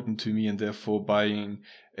important to me, and therefore buying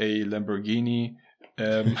a Lamborghini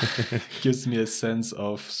gives me a sense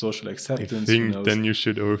of social acceptance. I think then you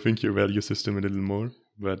should overthink your value system a little more.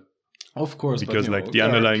 But of course, because like the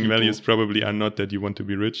underlying values probably are not that you want to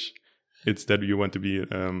be rich. It's that you want to be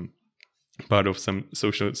part of some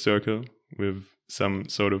social circle with some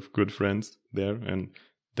sort of good friends there, and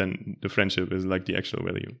then the friendship is like the actual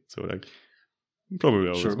value. So like probably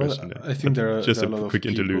always question that. I think there are just a lot quick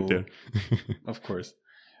of interlude there. Of course.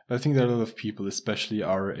 But I think there are a lot of people, especially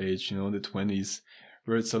our age, the 20s,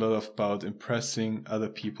 where it's a lot about impressing other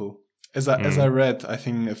people. As I read, I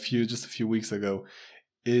think just a few weeks ago,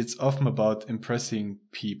 it's often about impressing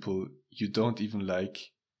people you don't even like,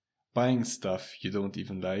 buying stuff you don't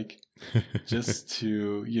even like, just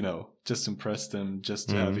to, just impress them, just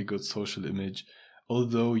to have a good social image.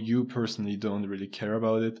 Although you personally don't really care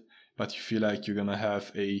about it, but you feel like you're going to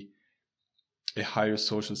have a higher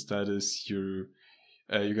social status, you're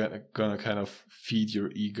gonna kind of feed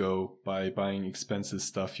your ego by buying expensive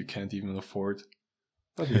stuff you can't even afford.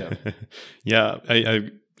 But yeah. Yeah,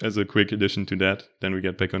 I as a quick addition to that, then we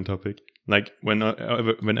get back on topic. Like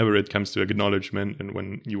whenever it comes to acknowledgement and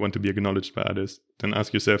when you want to be acknowledged by others, then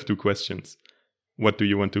ask yourself 2 questions. What do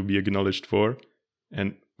you want to be acknowledged for?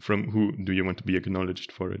 And from who do you want to be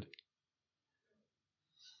acknowledged for it?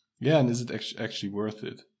 Yeah, and is it actually worth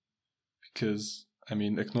it? Because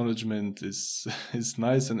acknowledgement is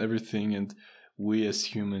nice and everything, and we as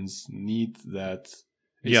humans need that.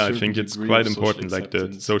 Yeah, I think it's quite important, like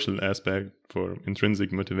the social aspect for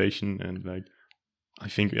intrinsic motivation, and like I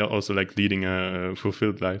think also like leading a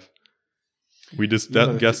fulfilled life. We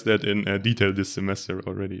discussed that in detail this semester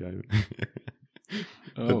already.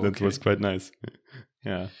 That was quite nice.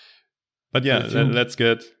 Yeah, but yeah, let's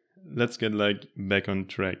get like back on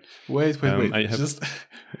track. Wait. Just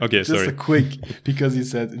a quick, because you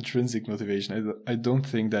said intrinsic motivation. I don't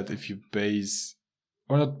think that if you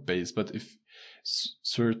but if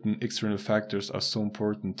certain external factors are so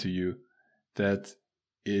important to you that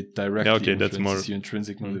it directly influences your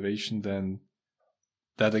intrinsic motivation, then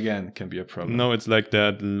that again can be a problem. No, it's like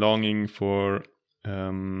that longing for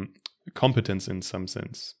competence in some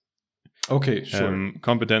sense. Okay, sure.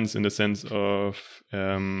 Competence in the sense of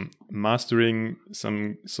mastering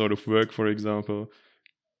some sort of work, for example,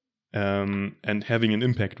 and having an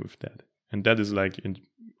impact with that. And that is like,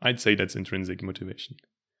 I'd say that's intrinsic motivation.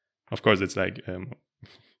 Of course, it's like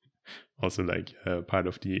also like part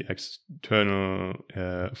of the external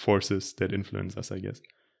forces that influence us, I guess.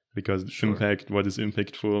 Because impact, what is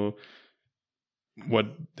impactful,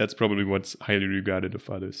 that's probably what's highly regarded of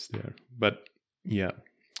others there. But yeah.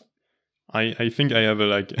 I think I have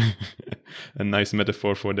a nice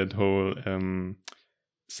metaphor for that whole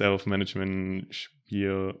self-management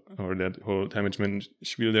spiel, or that whole time management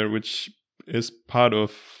spiel there, which is part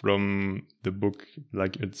of from the book,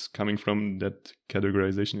 like it's coming from that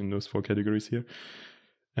categorization in those 4 categories here.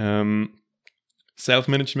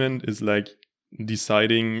 Self-management is like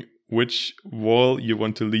deciding which wall you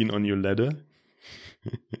want to lean on your ladder.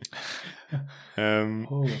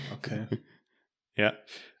 Okay. Yeah.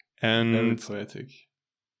 And very poetic.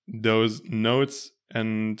 Those notes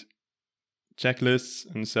and checklists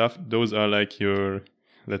and stuff, those are like your,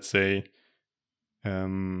 let's say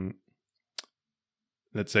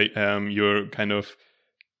your kind of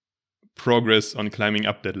progress on climbing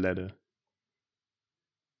up that ladder.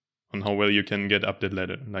 on how well you can get up that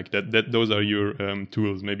ladder. Like that those are your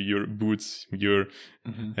tools, maybe your boots, your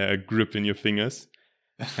grip in your fingers.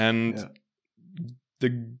 And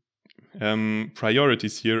the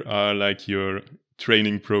priorities here are like your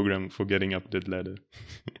training program for getting up that ladder.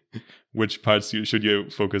 Which parts should you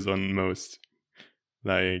focus on most?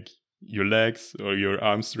 Like your legs or your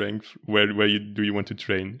arm strength? Where do you want to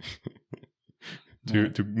train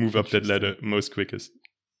to move up that ladder most quickest?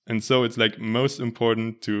 And so it's like most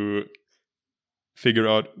important to figure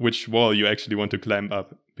out which wall you actually want to climb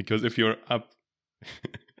up. Because if you're up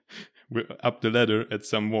the ladder at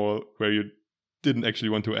some wall where you didn't actually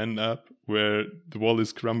want to end up, where the wall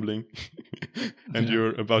is crumbling and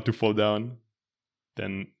you're about to fall down,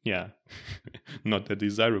 then not that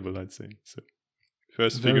desirable, I'd say. So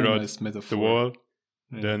first figure out the wall,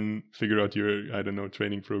 then figure out your, I don't know,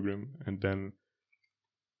 training program, and then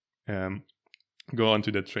go on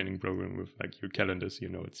to that training program with like your calendars, your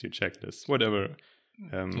notes, your checklists, whatever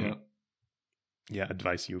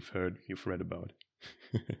advice you've read about.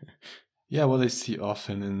 What I see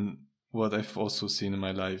often, and what I've also seen in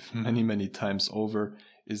my life many times over,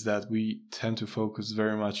 is that we tend to focus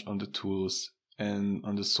very much on the tools and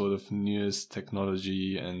on the sort of newest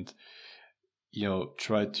technology, and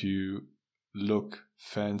try to look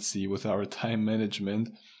fancy with our time management,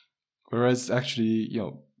 whereas actually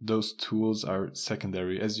those tools are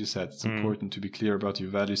secondary. As you said, it's important to be clear about your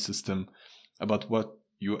value system, about what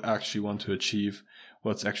you actually want to achieve,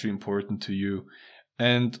 what's actually important to you,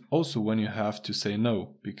 and also when you have to say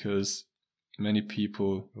no, because many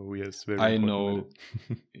people I know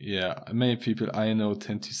many people I know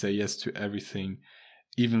tend to say yes to everything,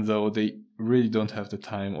 even though they really don't have the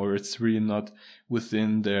time, or it's really not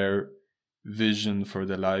within their vision for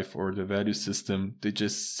their life or the value system. They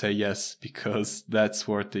just say yes because that's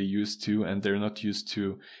what they're used to, and they're not used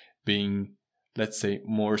to being, let's say,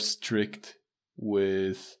 more strict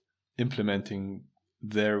with implementing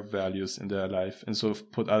their values in their life, and sort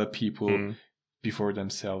of put other people before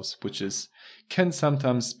themselves, which can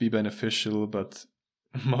sometimes be beneficial, but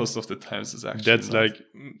most of the times is actually not. Like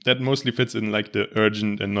that mostly fits in like the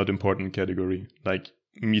urgent and not important category, like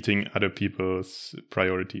meeting other people's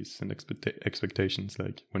priorities and expectations.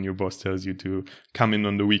 Like when your boss tells you to come in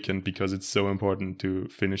on the weekend because it's so important to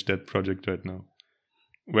finish that project right now,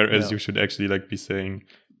 whereas you should actually like be saying,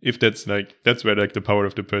 if that's where like the power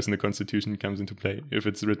of the personal constitution comes into play. If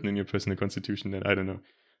it's written in your personal constitution that, I don't know,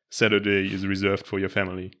 Saturday is reserved for your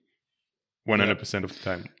family 100% of the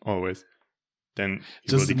time, always, then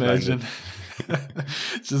you will decline it.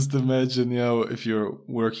 Just imagine, if you're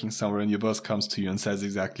working somewhere and your boss comes to you and says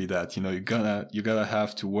exactly that, you're gonna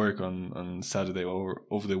have to work on Saturday or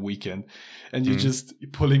over the weekend, and you're just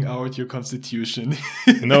pulling out your constitution.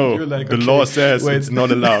 No, you're like, the law says it's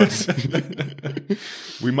not allowed.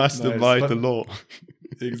 We must abide the law.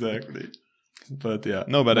 Exactly. But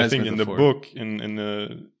but I think in the book, in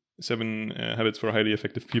the 7 Habits for Highly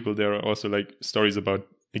Effective People, there are also like stories about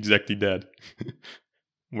exactly that.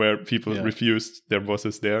 Where people refused their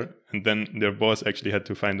bosses there, and then their boss actually had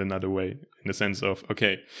to find another way, in the sense of,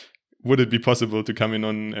 okay, would it be possible to come in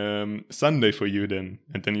on Sunday for you then?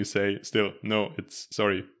 And then you say, still, no,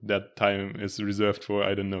 sorry, that time is reserved for,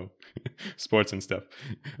 I don't know, sports and stuff.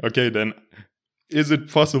 Okay, then is it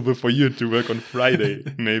possible for you to work on Friday,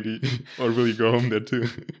 maybe? Or will you go home there too?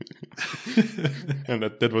 And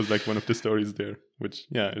that was like one of the stories there, which,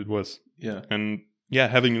 it was. Yeah. And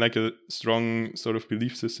having like a strong sort of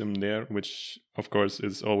belief system there, which of course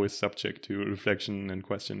is always subject to reflection and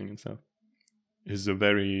questioning and stuff, is a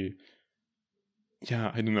very,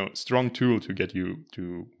 strong tool to get you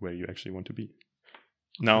to where you actually want to be.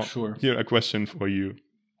 Now, here a question for you.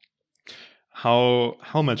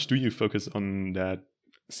 How much do you focus on that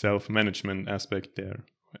self-management aspect there?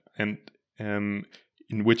 And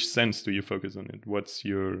in which sense do you focus on it? What's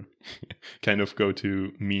your kind of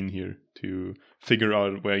go-to mean here to figure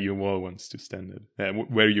out where your wall wants to stand at?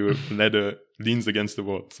 Where your ladder leans against the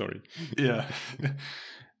wall, sorry. Yeah.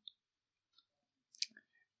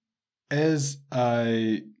 As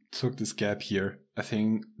I took this gap year, I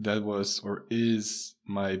think that was or is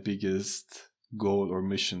my biggest goal or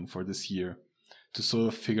mission for this year, to sort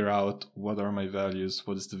of figure out what are my values,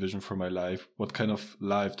 what is the vision for my life, what kind of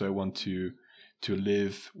life do I want to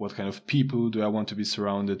live, what kind of people do I want to be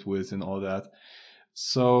surrounded with, and all that.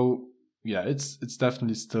 So it's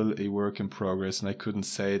definitely still a work in progress, and I couldn't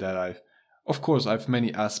say that I've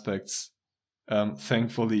many aspects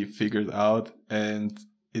thankfully figured out, and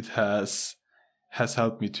it has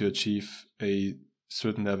helped me to achieve a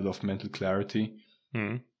certain level of mental clarity.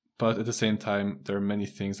 But at the same time, there are many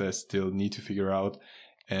things that I still need to figure out,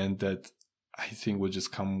 and that I think will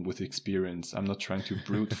just come with experience. I'm not trying to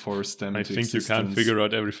brute force them. I think you can't figure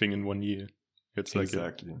out everything in 1 year. It's like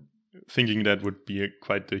exactly. Thinking that would be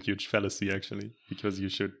quite a huge fallacy, actually, because you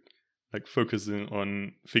should like focus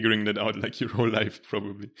on figuring that out like your whole life,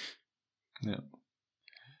 probably.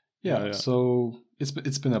 Yeah. So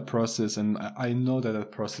it's been a process, and I know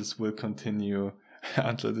that process will continue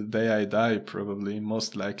until the day I die, probably,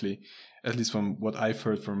 most likely, at least from what I've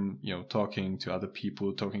heard from talking to other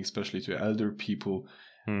people, talking especially to elder people.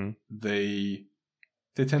 They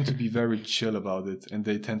tend to be very chill about it, and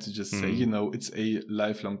they tend to just say, it's a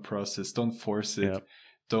lifelong process. Don't force it. Yeah.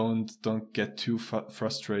 Don't get too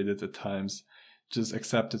frustrated at times. Just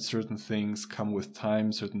accept that certain things come with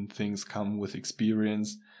time, certain things come with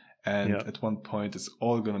experience, and at one point it's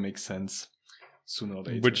all gonna make sense sooner or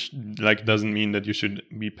later. Which like doesn't mean that you should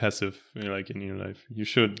be passive like in your life. You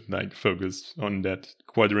should like focus on that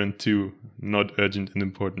quadrant 2, not urgent and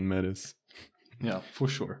important matters. Yeah, for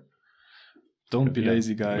sure. Don't be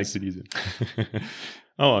lazy, guys. Makes it easy.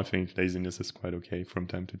 Oh, I think laziness is quite okay from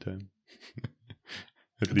time to time.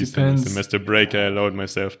 At least in the semester break, I allowed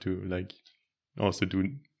myself to like also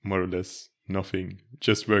do more or less nothing.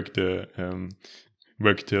 Just work till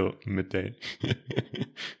midday,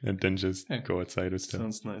 and then just go outside or stuff.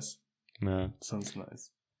 Sounds nice. Yeah, sounds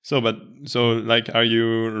nice. So like, are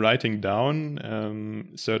you writing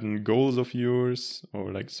down certain goals of yours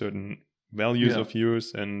or like certain values of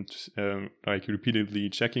yours and like repeatedly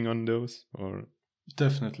checking on those? Or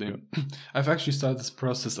definitely, I've actually started this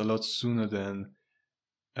process a lot sooner than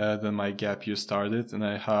my gap year started, and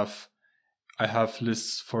I have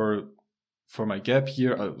lists for my gap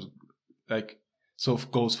year, So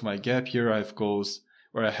of goals for my gap year. I have goals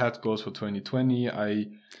where I had goals for 2020. I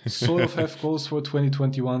sort of have goals for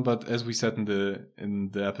 2021, but as we said in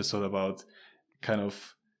the episode about kind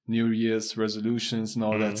of New Year's resolutions and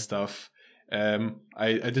all that stuff,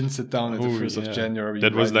 I didn't sit down at the 1st of January.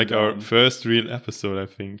 That was like our first real episode, I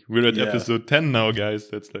think. We're at episode 10 now, guys.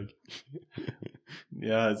 That's like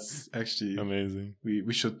yeah, it's actually amazing.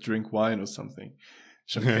 We should drink wine or something.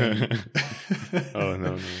 Champagne. Oh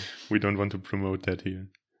no, we don't want to promote that here.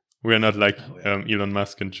 We are not like Elon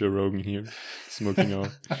Musk and Joe Rogan here, smoking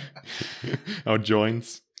our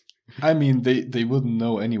joints. I mean, they wouldn't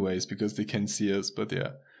know anyways because they can't see us. But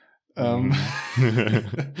yeah,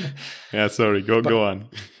 yeah. Sorry, go on.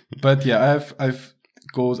 But yeah, I've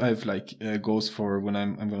goals. I have like goals for when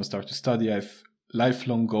I'm going to start to study. I have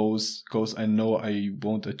lifelong goals I know I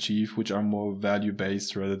won't achieve, which are more value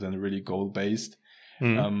based rather than really goal based.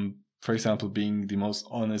 For example, being the most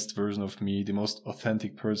honest version of me, the most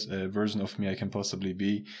authentic version of me I can possibly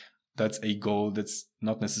be. That's a goal that's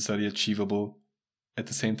not necessarily achievable. At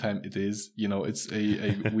the same time, it is. It's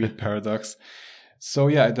a weird paradox. So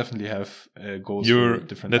yeah, I definitely have goals for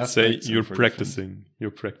different aspects. Let's say you're practicing. You're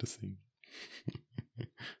practicing.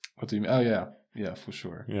 What do you mean? Oh yeah. Yeah, for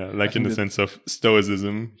sure. Yeah, like in the sense of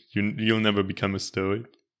stoicism, you'll never become a stoic.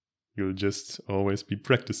 You'll just always be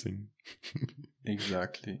practicing.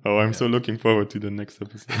 Exactly. Oh, I'm so looking forward to the next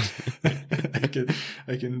episode.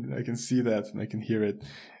 I can see that and I can hear it.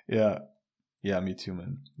 Yeah, me too,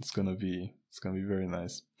 man. It's gonna be very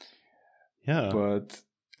nice. Yeah. But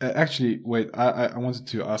actually, wait. I wanted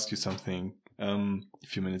to ask you something a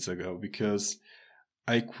few minutes ago because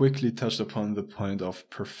I quickly touched upon the point of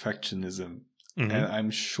perfectionism, and I'm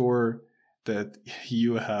sure that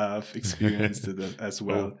you have experienced it as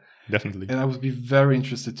well. Oh, definitely. And I would be very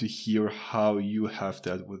interested to hear how you have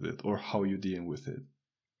dealt with it or how you're dealing with it.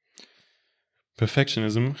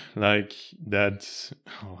 Perfectionism, like that.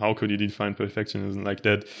 How could you define perfectionism? Like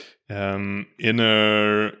that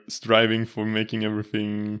inner striving for making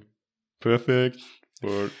everything perfect,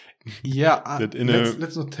 or that inner.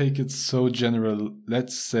 Let's not take it so general.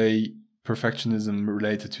 Let's say perfectionism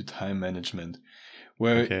related to time management.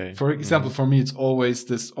 Where, for example, for me, it's always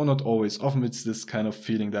this, or not always, often it's this kind of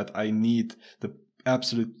feeling that I need the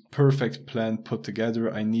absolute perfect plan put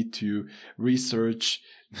together. I need to research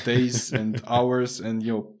days and hours and,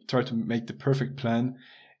 try to make the perfect plan.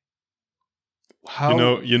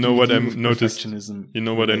 How you know what I noticed? You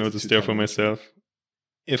know what I noticed there for myself?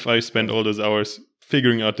 If I spend all those hours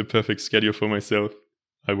figuring out the perfect schedule for myself,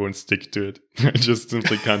 I won't stick to it. I just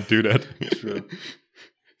simply can't do that. True.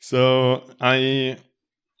 So I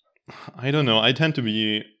don't know. I tend to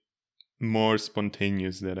be more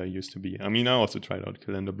spontaneous than I used to be. I mean, I also tried out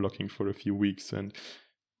calendar blocking for a few weeks, and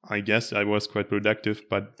I guess I was quite productive,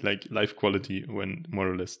 but like life quality went more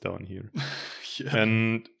or less down here. Yeah.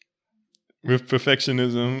 And with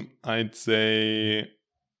perfectionism, I'd say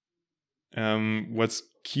what's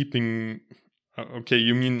keeping Okay,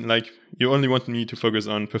 you mean like you only want me to focus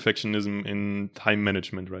on perfectionism in time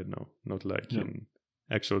management right now, not like in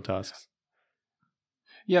actual tasks.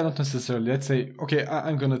 Yeah, not necessarily. Let's say, okay,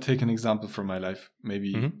 I'm going to take an example from my life.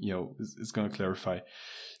 Maybe, it's going to clarify.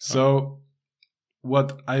 So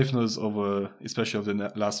what I've noticed especially over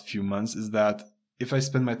the last few months, is that if I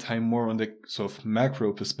spend my time more on the sort of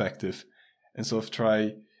macro perspective and sort of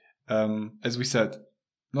try, as we said,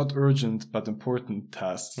 not urgent, but important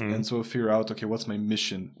tasks, and sort of figure out, okay, what's my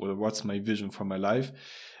mission or what's my vision for my life?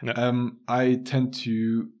 I tend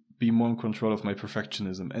to be more in control of my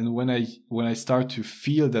perfectionism. And when I start to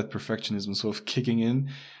feel that perfectionism sort of kicking in,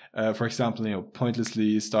 for example,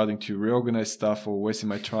 pointlessly starting to reorganize stuff or wasting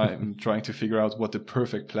my time trying to figure out what the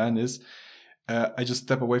perfect plan is, I just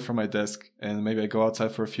step away from my desk and maybe I go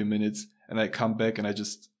outside for a few minutes and I come back and I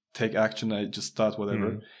just take action. I just start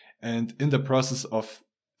whatever. And in the process of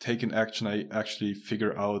taking action, I actually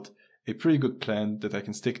figure out a pretty good plan that I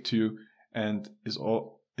can stick to and is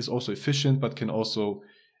also efficient, but can also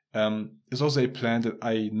is also a plan that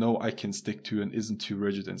I know I can stick to and isn't too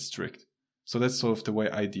rigid and strict. So that's sort of the way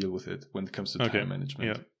I deal with it when it comes to time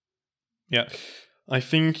management. Yeah. I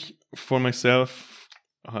think for myself,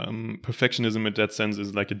 perfectionism in that sense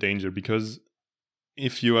is like a danger, because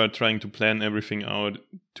if you are trying to plan everything out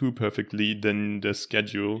too perfectly, then the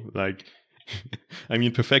schedule, like, I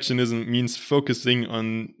mean, perfectionism means focusing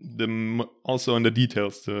on also on the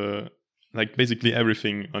details, like basically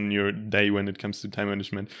everything on your day when it comes to time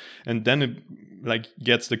management. And then it like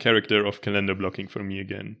gets the character of calendar blocking for me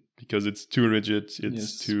again, because it's too rigid,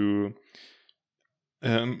 it's too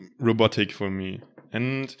robotic for me.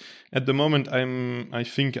 And at the moment I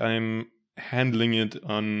think I'm handling it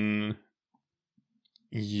on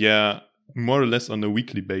more or less on a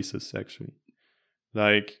weekly basis, actually.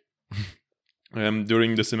 Like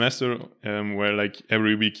during the semester, where like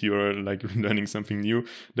every week you're like learning something new,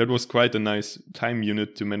 that was quite a nice time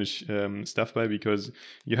unit to manage stuff by, because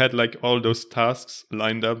you had like all those tasks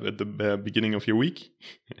lined up at the beginning of your week.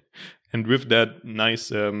 And with that nice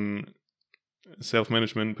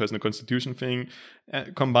self-management, personal constitution thing,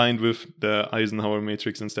 combined with the Eisenhower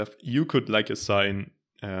matrix and stuff, you could like assign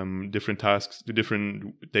different tasks to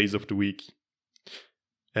different days of the week.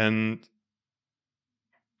 And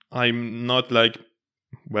I'm not like,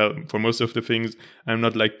 well, for most of the things, I'm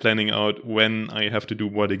not like planning out when I have to do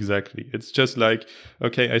what exactly. It's just like,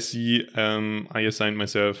 okay, I see, I assigned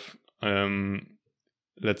myself,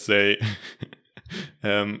 let's say,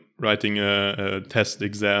 writing a test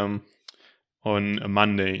exam on a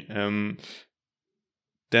Monday.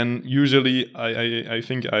 Then usually I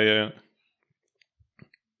think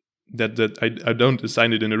that I don't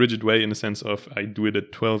assign it in a rigid way, in the sense of I do it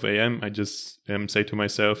at 12 a.m. I just say to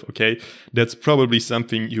myself, okay, that's probably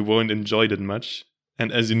something you won't enjoy that much.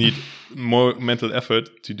 And as you need more mental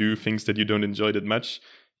effort to do things that you don't enjoy that much,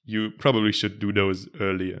 you probably should do those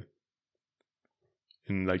earlier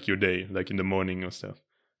in like your day, like in the morning or stuff.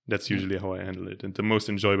 That's usually how I handle it. And the most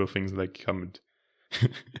enjoyable things like come at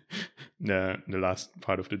the last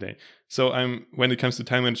part of the day. So when it comes to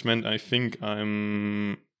time management, I think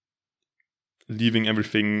I'm leaving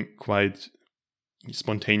everything quite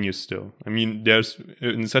spontaneous still. I mean, there's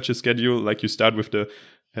in such a schedule, like you start with the,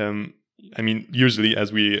 I mean, usually,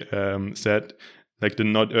 as we said, like the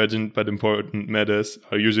not urgent but important matters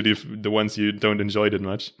are usually the ones you don't enjoy that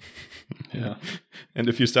much. Yeah. And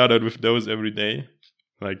if you start out with those every day,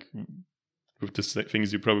 like with the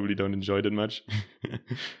things you probably don't enjoy that much,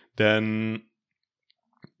 then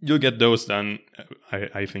you'll get those done,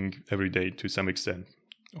 I think, every day to some extent,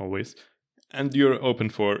 always. And you're open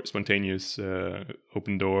for spontaneous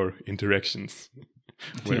open door interactions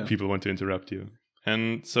where people want to interrupt you.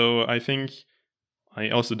 And so I think I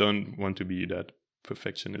also don't want to be that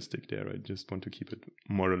perfectionistic there. I just want to keep it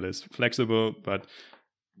more or less flexible, but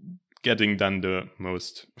getting done the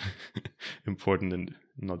most important and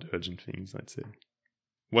not urgent things, I'd say.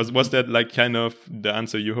 Was that like kind of the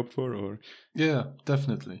answer you hoped for, or? Yeah,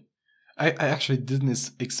 definitely. I actually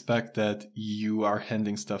didn't expect that you are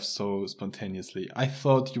handling stuff so spontaneously. I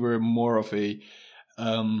thought you were more of more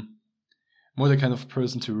the kind of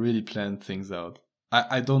person to really plan things out.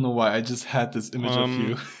 I don't know why. I just had this image of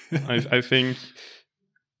you.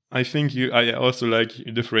 I think I also like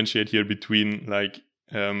differentiate here between like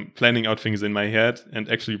planning out things in my head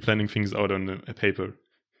and actually planning things out on a paper.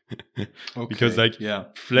 Okay, because like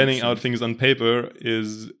planning out things on paper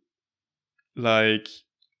is like,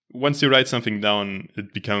 once you write something down,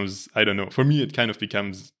 it becomes, I don't know, for me it kind of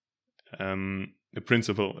becomes a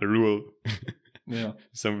principle, a rule,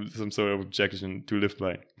 some sort of objection to live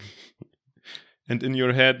by. And in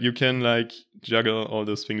your head, you can like juggle all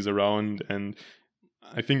those things around. And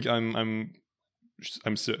I think I'm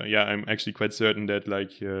actually quite certain that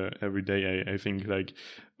like every day I think like,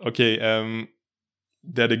 okay,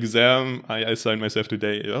 that exam I assigned myself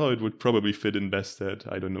today, it would probably fit in best at,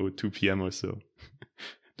 I don't know, 2 p.m. or so.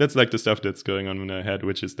 That's like the stuff that's going on in my head,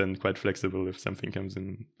 which is then quite flexible if something comes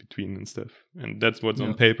in between and stuff. And that's what's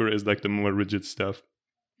on paper is like the more rigid stuff,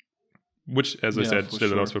 which, as I said,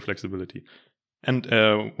 still allows for flexibility. And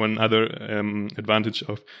one other advantage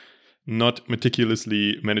of not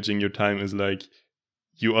meticulously managing your time is like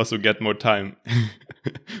you also get more time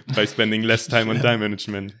by spending less time on time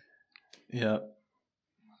management. Yeah.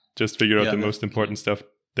 Just figure out the most important stuff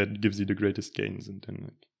that gives you the greatest gains, and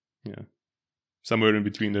then somewhere in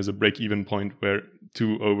between there's a break-even point where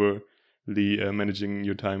too overly managing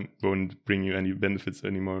your time won't bring you any benefits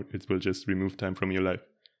anymore. It will just remove time from your life.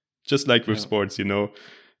 Just like with sports,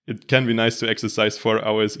 it can be nice to exercise 4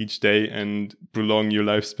 hours each day and prolong your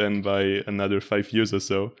lifespan by another 5 years or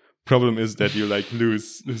so. Problem is that you like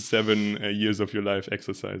lose 7 years of your life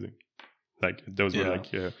exercising. Like those were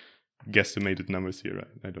like guesstimated numbers here. Right?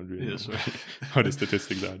 I don't really know how the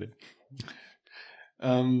statistics are there.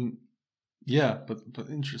 But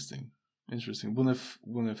interesting. Wouldn't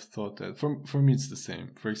have thought that. For me, it's the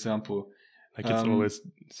same. For example, like it's always,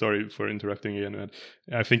 sorry for interrupting again, but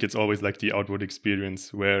I think it's always like the outward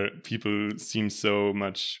experience where people seem so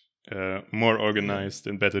much more organized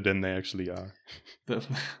and better than they actually are.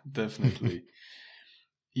 Definitely.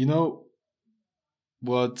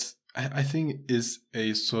 What I think is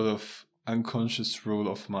a sort of unconscious rule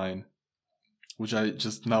of mine, which I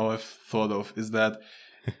just now have thought of, is that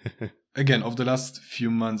again, of the last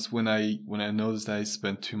few months, when I noticed that I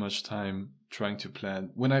spent too much time trying to plan,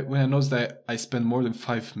 when I noticed that I spend more than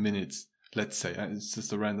 5 minutes, let's say, it's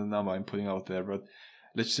just a random number I'm putting out there, but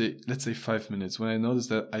let's say 5 minutes. When I noticed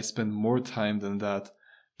that I spend more time than that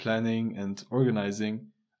planning and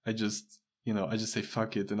organizing, I just say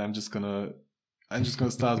fuck it, and I'm just gonna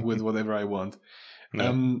start with whatever I want.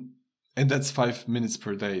 Yeah. And that's 5 minutes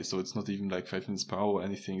per day. So it's not even like 5 minutes per hour or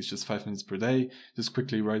anything. It's just 5 minutes per day. Just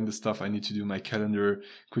quickly writing the stuff I need to do in my calendar,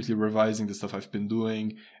 quickly revising the stuff I've been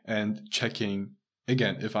doing, and checking,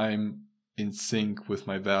 again, if I'm in sync with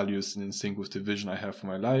my values and in sync with the vision I have for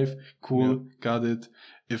my life. Cool, got it.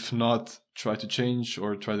 If not, try to change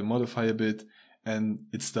or try to modify a bit, and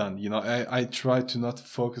it's done. I try to not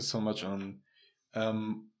focus so much on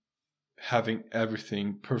having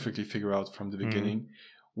everything perfectly figured out from the beginning,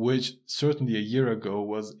 which certainly a year ago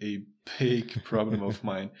was a big problem of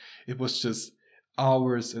mine. It was just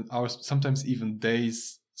hours and hours, sometimes even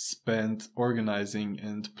days spent organizing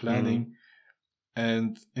and planning.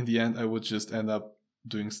 And in the end, I would just end up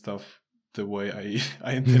doing stuff the way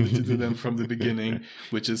I intended to do them from the beginning,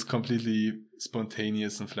 which is completely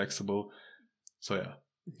spontaneous and flexible. So yeah.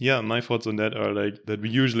 Yeah, my thoughts on that are like that we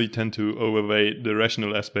usually tend to overweigh the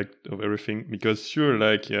rational aspect of everything, because sure,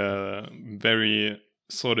 like very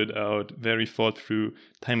sorted out, very thought through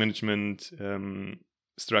time management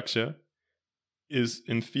structure is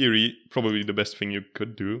in theory probably the best thing you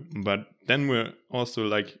could do. But then we're also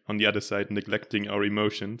like on the other side neglecting our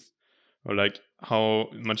emotions, or like how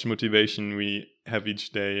much motivation we have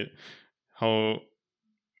each day, how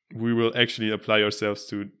we will actually apply ourselves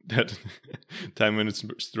to that time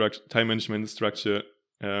management structure,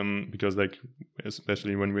 because like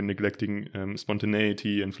especially when we're neglecting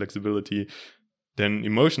spontaneity and flexibility, then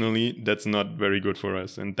emotionally that's not very good for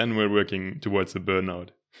us, and then we're working towards a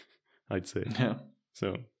burnout, I'd say. Yeah.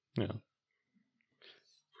 So yeah,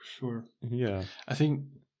 for sure. Yeah, I think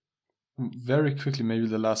very quickly, maybe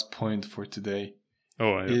the last point for today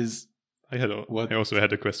is. I also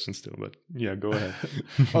had a question still, but yeah, go ahead.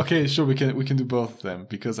 Okay, sure. We can do both of them,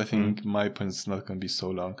 because I think my point is not going to be so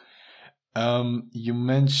long. You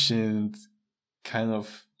mentioned kind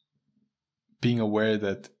of being aware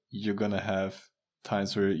that you're going to have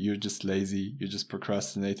times where you're just lazy, you're just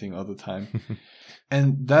procrastinating all the time.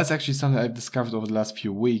 And that's actually something I've discovered over the last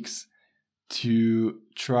few weeks, to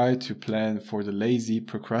try to plan for the lazy,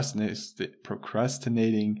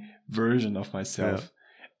 procrastinating version of myself. Yeah.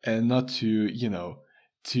 And not to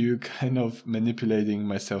kind of manipulating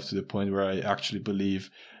myself to the point where I actually believe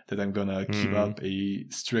that I'm going to keep up a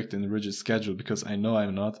strict and rigid schedule, because I know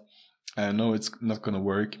I'm not. I know it's not going to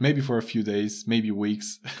work. Maybe for a few days, maybe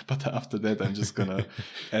weeks. But after that, I'm just going to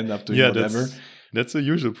end up doing whatever. That's a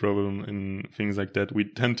usual problem in things like that. We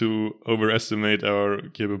tend to overestimate our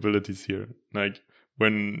capabilities here. Like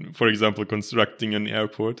when, for example, constructing an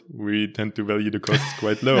airport, we tend to value the costs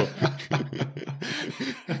quite low.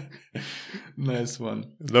 Nice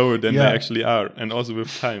one. Lower than they actually are. And also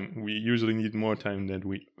with time. We usually need more time than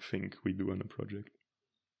we think we do on a project.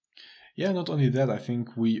 Yeah, not only that, I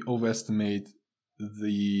think we overestimate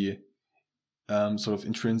the sort of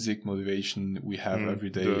intrinsic motivation we have every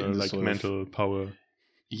day. Like mental power.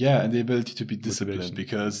 Yeah, and the ability to be disciplined.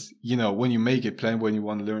 Because, when you make a plan, when you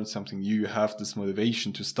want to learn something new, you have this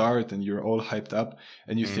motivation to start and you're all hyped up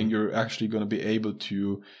and you think you're actually going to be able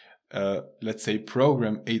to, let's say,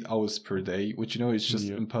 program 8 hours per day, which, is just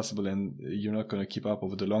impossible and you're not going to keep up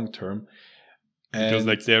over the long term. And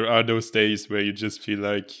because there are those days where you just feel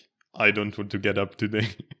like, I don't want to get up today.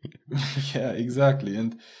 Yeah, exactly.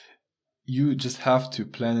 And you just have to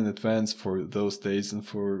plan in advance for those days and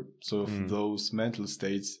for sort of those mental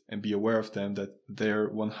states and be aware of them, that they're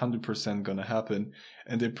 100% going to happen,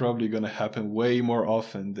 and they're probably going to happen way more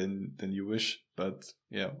often than you wish. But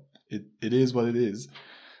yeah, it is what it is.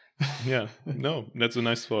 Yeah, no, that's a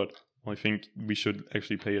nice thought. I think we should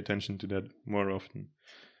actually pay attention to that more often.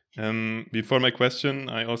 Before my question,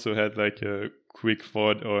 I also had like a quick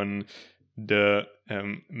thought on the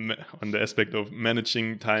aspect of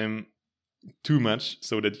managing time too much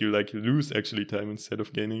so that you like lose actually time instead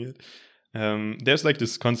of gaining it. There's like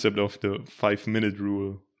this concept of the 5-minute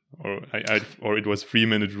rule, or it was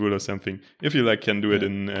 3-minute rule or something. If you like can do it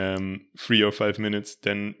in 3 or 5 minutes,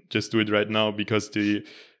 then just do it right now, because the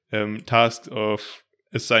task of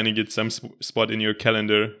assigning it some spot in your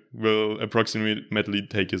calendar will approximately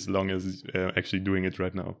take as long as actually doing it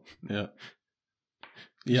right now. Yeah.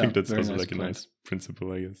 I think that's also like a nice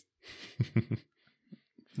principle, I guess.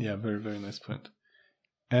 Yeah, very, very nice point.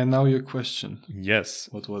 And now your question. Yes.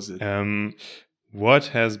 What was it? What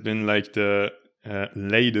has been like the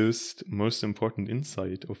latest, most important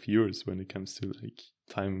insight of yours when it comes to like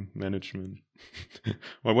time management?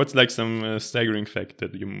 Or what's like some staggering fact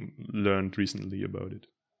that you learned recently about it?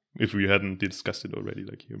 If we hadn't discussed it already,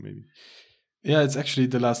 like here maybe. Yeah, it's actually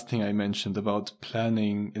the last thing I mentioned about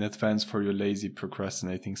planning in advance for your lazy,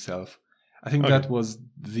 procrastinating self. I think that was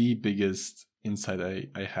the biggest insight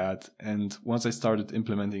I had. And once I started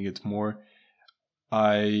implementing it more,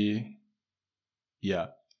 I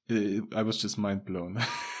was just mind blown.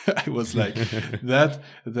 I was like,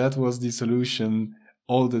 that was the solution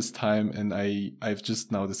all this time, and I've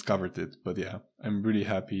just now discovered it. But yeah, I'm really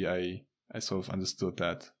happy I sort of understood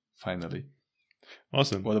that finally.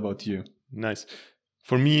 Awesome. What about you? Nice.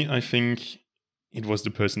 For me, I think it was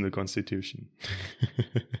the personal constitution.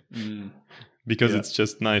 Because it's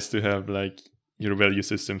just nice to have like your value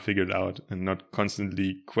system figured out and not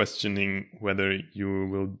constantly questioning whether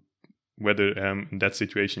in that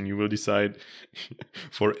situation you will decide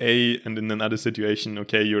for A, and in another situation,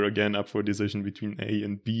 okay, you're again up for a decision between A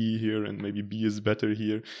and B here, and maybe B is better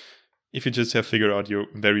here. If you just have figured out your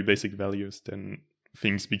very basic values, then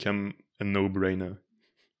things become a no-brainer.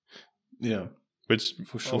 Yeah. Which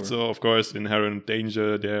for sure. Also, of course, inherent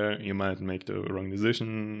danger there. You might make the wrong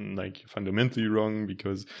decision, like fundamentally wrong,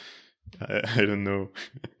 because I don't know.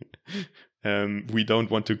 We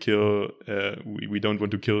don't want to kill. We don't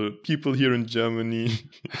want to kill people here in Germany,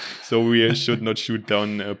 so we should not shoot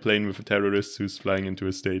down a plane with a terrorist who's flying into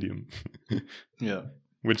a stadium. Yeah,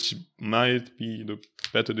 which might be the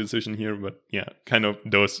better decision here, but yeah, kind of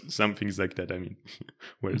some things like that. I mean,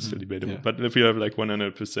 where it's still debatable. Yeah. But if you have like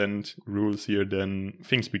 100% rules here, then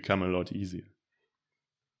things become a lot easier.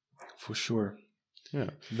 For sure. Yeah,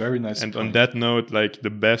 very nice. And point. On that note, like the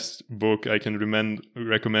best book I can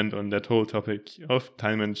recommend on that whole topic of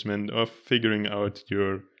time management, of figuring out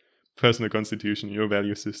your personal constitution, your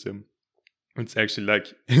value system. It's actually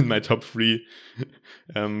like in my top 3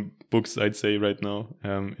 books, I'd say right now.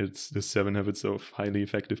 It's The 7 Habits of Highly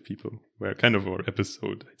Effective People, where kind of our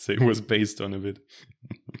episode, I'd say, was based on a bit.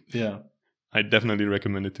 Yeah. I definitely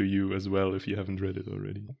recommend it to you as well if you haven't read it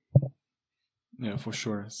already. Yeah, for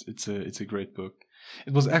sure. It's a great book.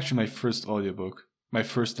 It was actually my first audiobook, my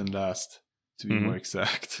first and last, to be more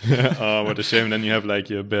exact. Oh, what a shame. Then you have like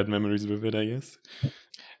your bad memories with it, I guess.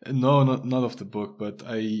 No, not of the book, but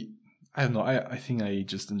I don't know. I think I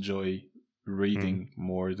just enjoy reading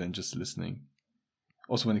more than just listening.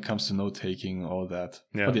 Also, when it comes to note taking, all that.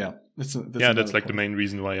 Yeah. But yeah, that's like the main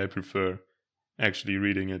reason why I prefer actually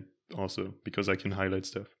reading it. Also, because I can highlight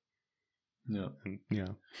stuff. Yeah. And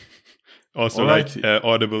yeah. Also, like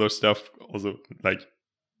Audible or stuff. Also, like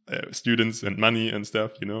students and money and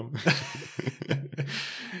stuff. You know.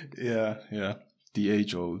 Yeah. The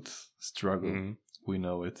age-old struggle. We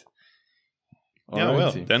know it. Yeah,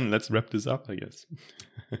 well, then let's wrap this up, I guess.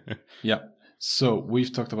 Yeah. So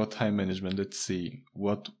we've talked about time management. Let's see.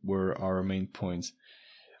 What were our main points?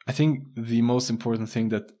 I think the most important thing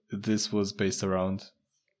that this was based around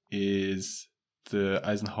is the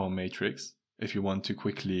Eisenhower matrix, if you want to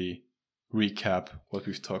quickly recap what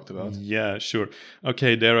we've talked about. Yeah, sure.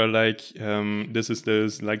 Okay, there are like this is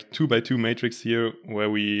this like 2x2 matrix here where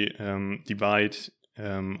we divide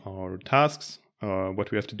our tasks or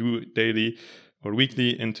what we have to do daily or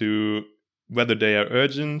weekly into whether they are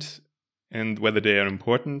urgent and whether they are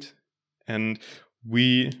important. And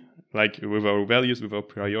we, like with our values, with our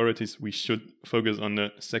priorities, we should focus on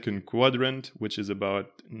the second quadrant, which is about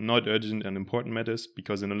not urgent and important matters,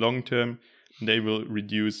 because in the long term they will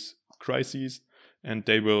reduce crises and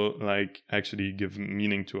they will like actually give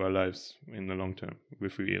meaning to our lives in the long term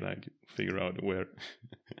if we like figure out where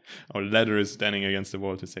our ladder is standing against the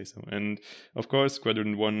wall, to say so. And of course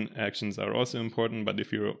quadrant 1 actions are also important, but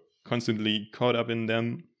if you're constantly caught up in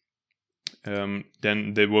them,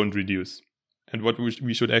 then they won't reduce. And what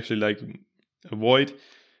we should actually like avoid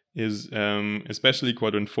is especially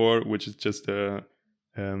quadrant 4, which is just a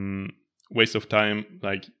waste of time,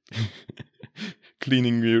 like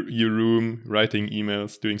cleaning your room, writing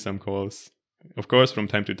emails, doing some calls. Of course, from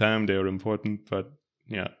time to time they are important, but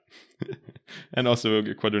yeah. And also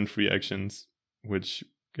quadrant 3 actions, which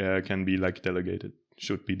can be like delegated,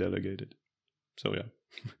 should be delegated. So yeah.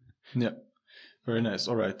 Yeah, very nice.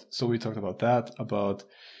 All right. So we talked about that, about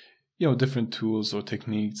different tools or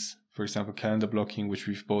techniques. For example, calendar blocking, which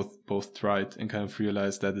we've both tried and kind of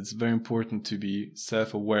realized that it's very important to be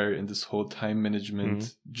self-aware in this whole time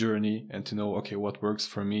management journey and to know, okay, what works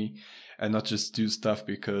for me, and not just do stuff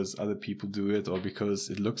because other people do it or because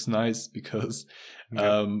it looks nice, because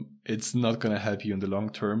it's not going to help you in the long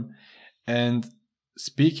term. And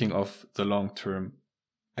speaking of the long term,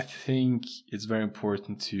 I think it's very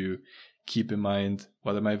important to keep in mind,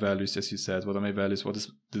 what are my values, as you said, what are my values, what is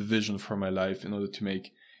the vision for my life, in order to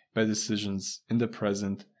make better decisions in the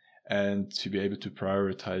present and to be able to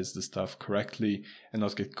prioritize the stuff correctly and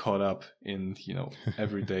not get caught up in,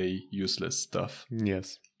 everyday useless stuff.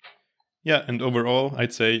 Yes. Yeah, and overall,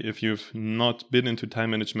 I'd say if you've not been into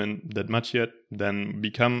time management that much yet, then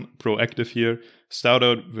become proactive here. Start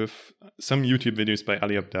out with some YouTube videos by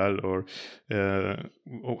Ali Abdaal, or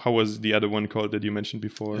how was the other one called that you mentioned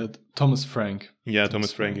before? Thomas Frank. Yeah,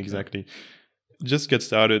 Thomas Frank, exactly. Just get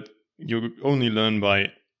started. You only learn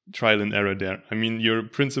by trial and error there. I mean, your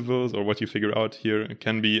principles or what you figure out here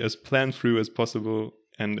can be as planned through as possible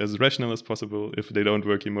and as rational as possible. If they don't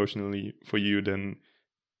work emotionally for you, then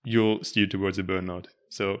you'll steer towards a burnout.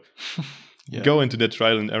 So go into that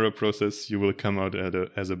trial and error process. You will come out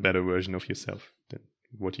as a better version of yourself than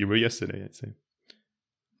what you were yesterday, I'd say.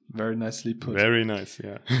 Very nicely put. Very nice,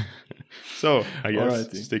 yeah. So I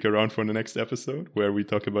guess stick around for the next episode where we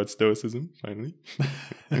talk about Stoicism, finally.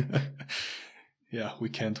 Yeah, we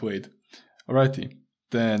can't wait. Alrighty,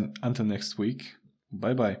 then until next week.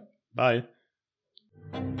 Bye-bye. Bye.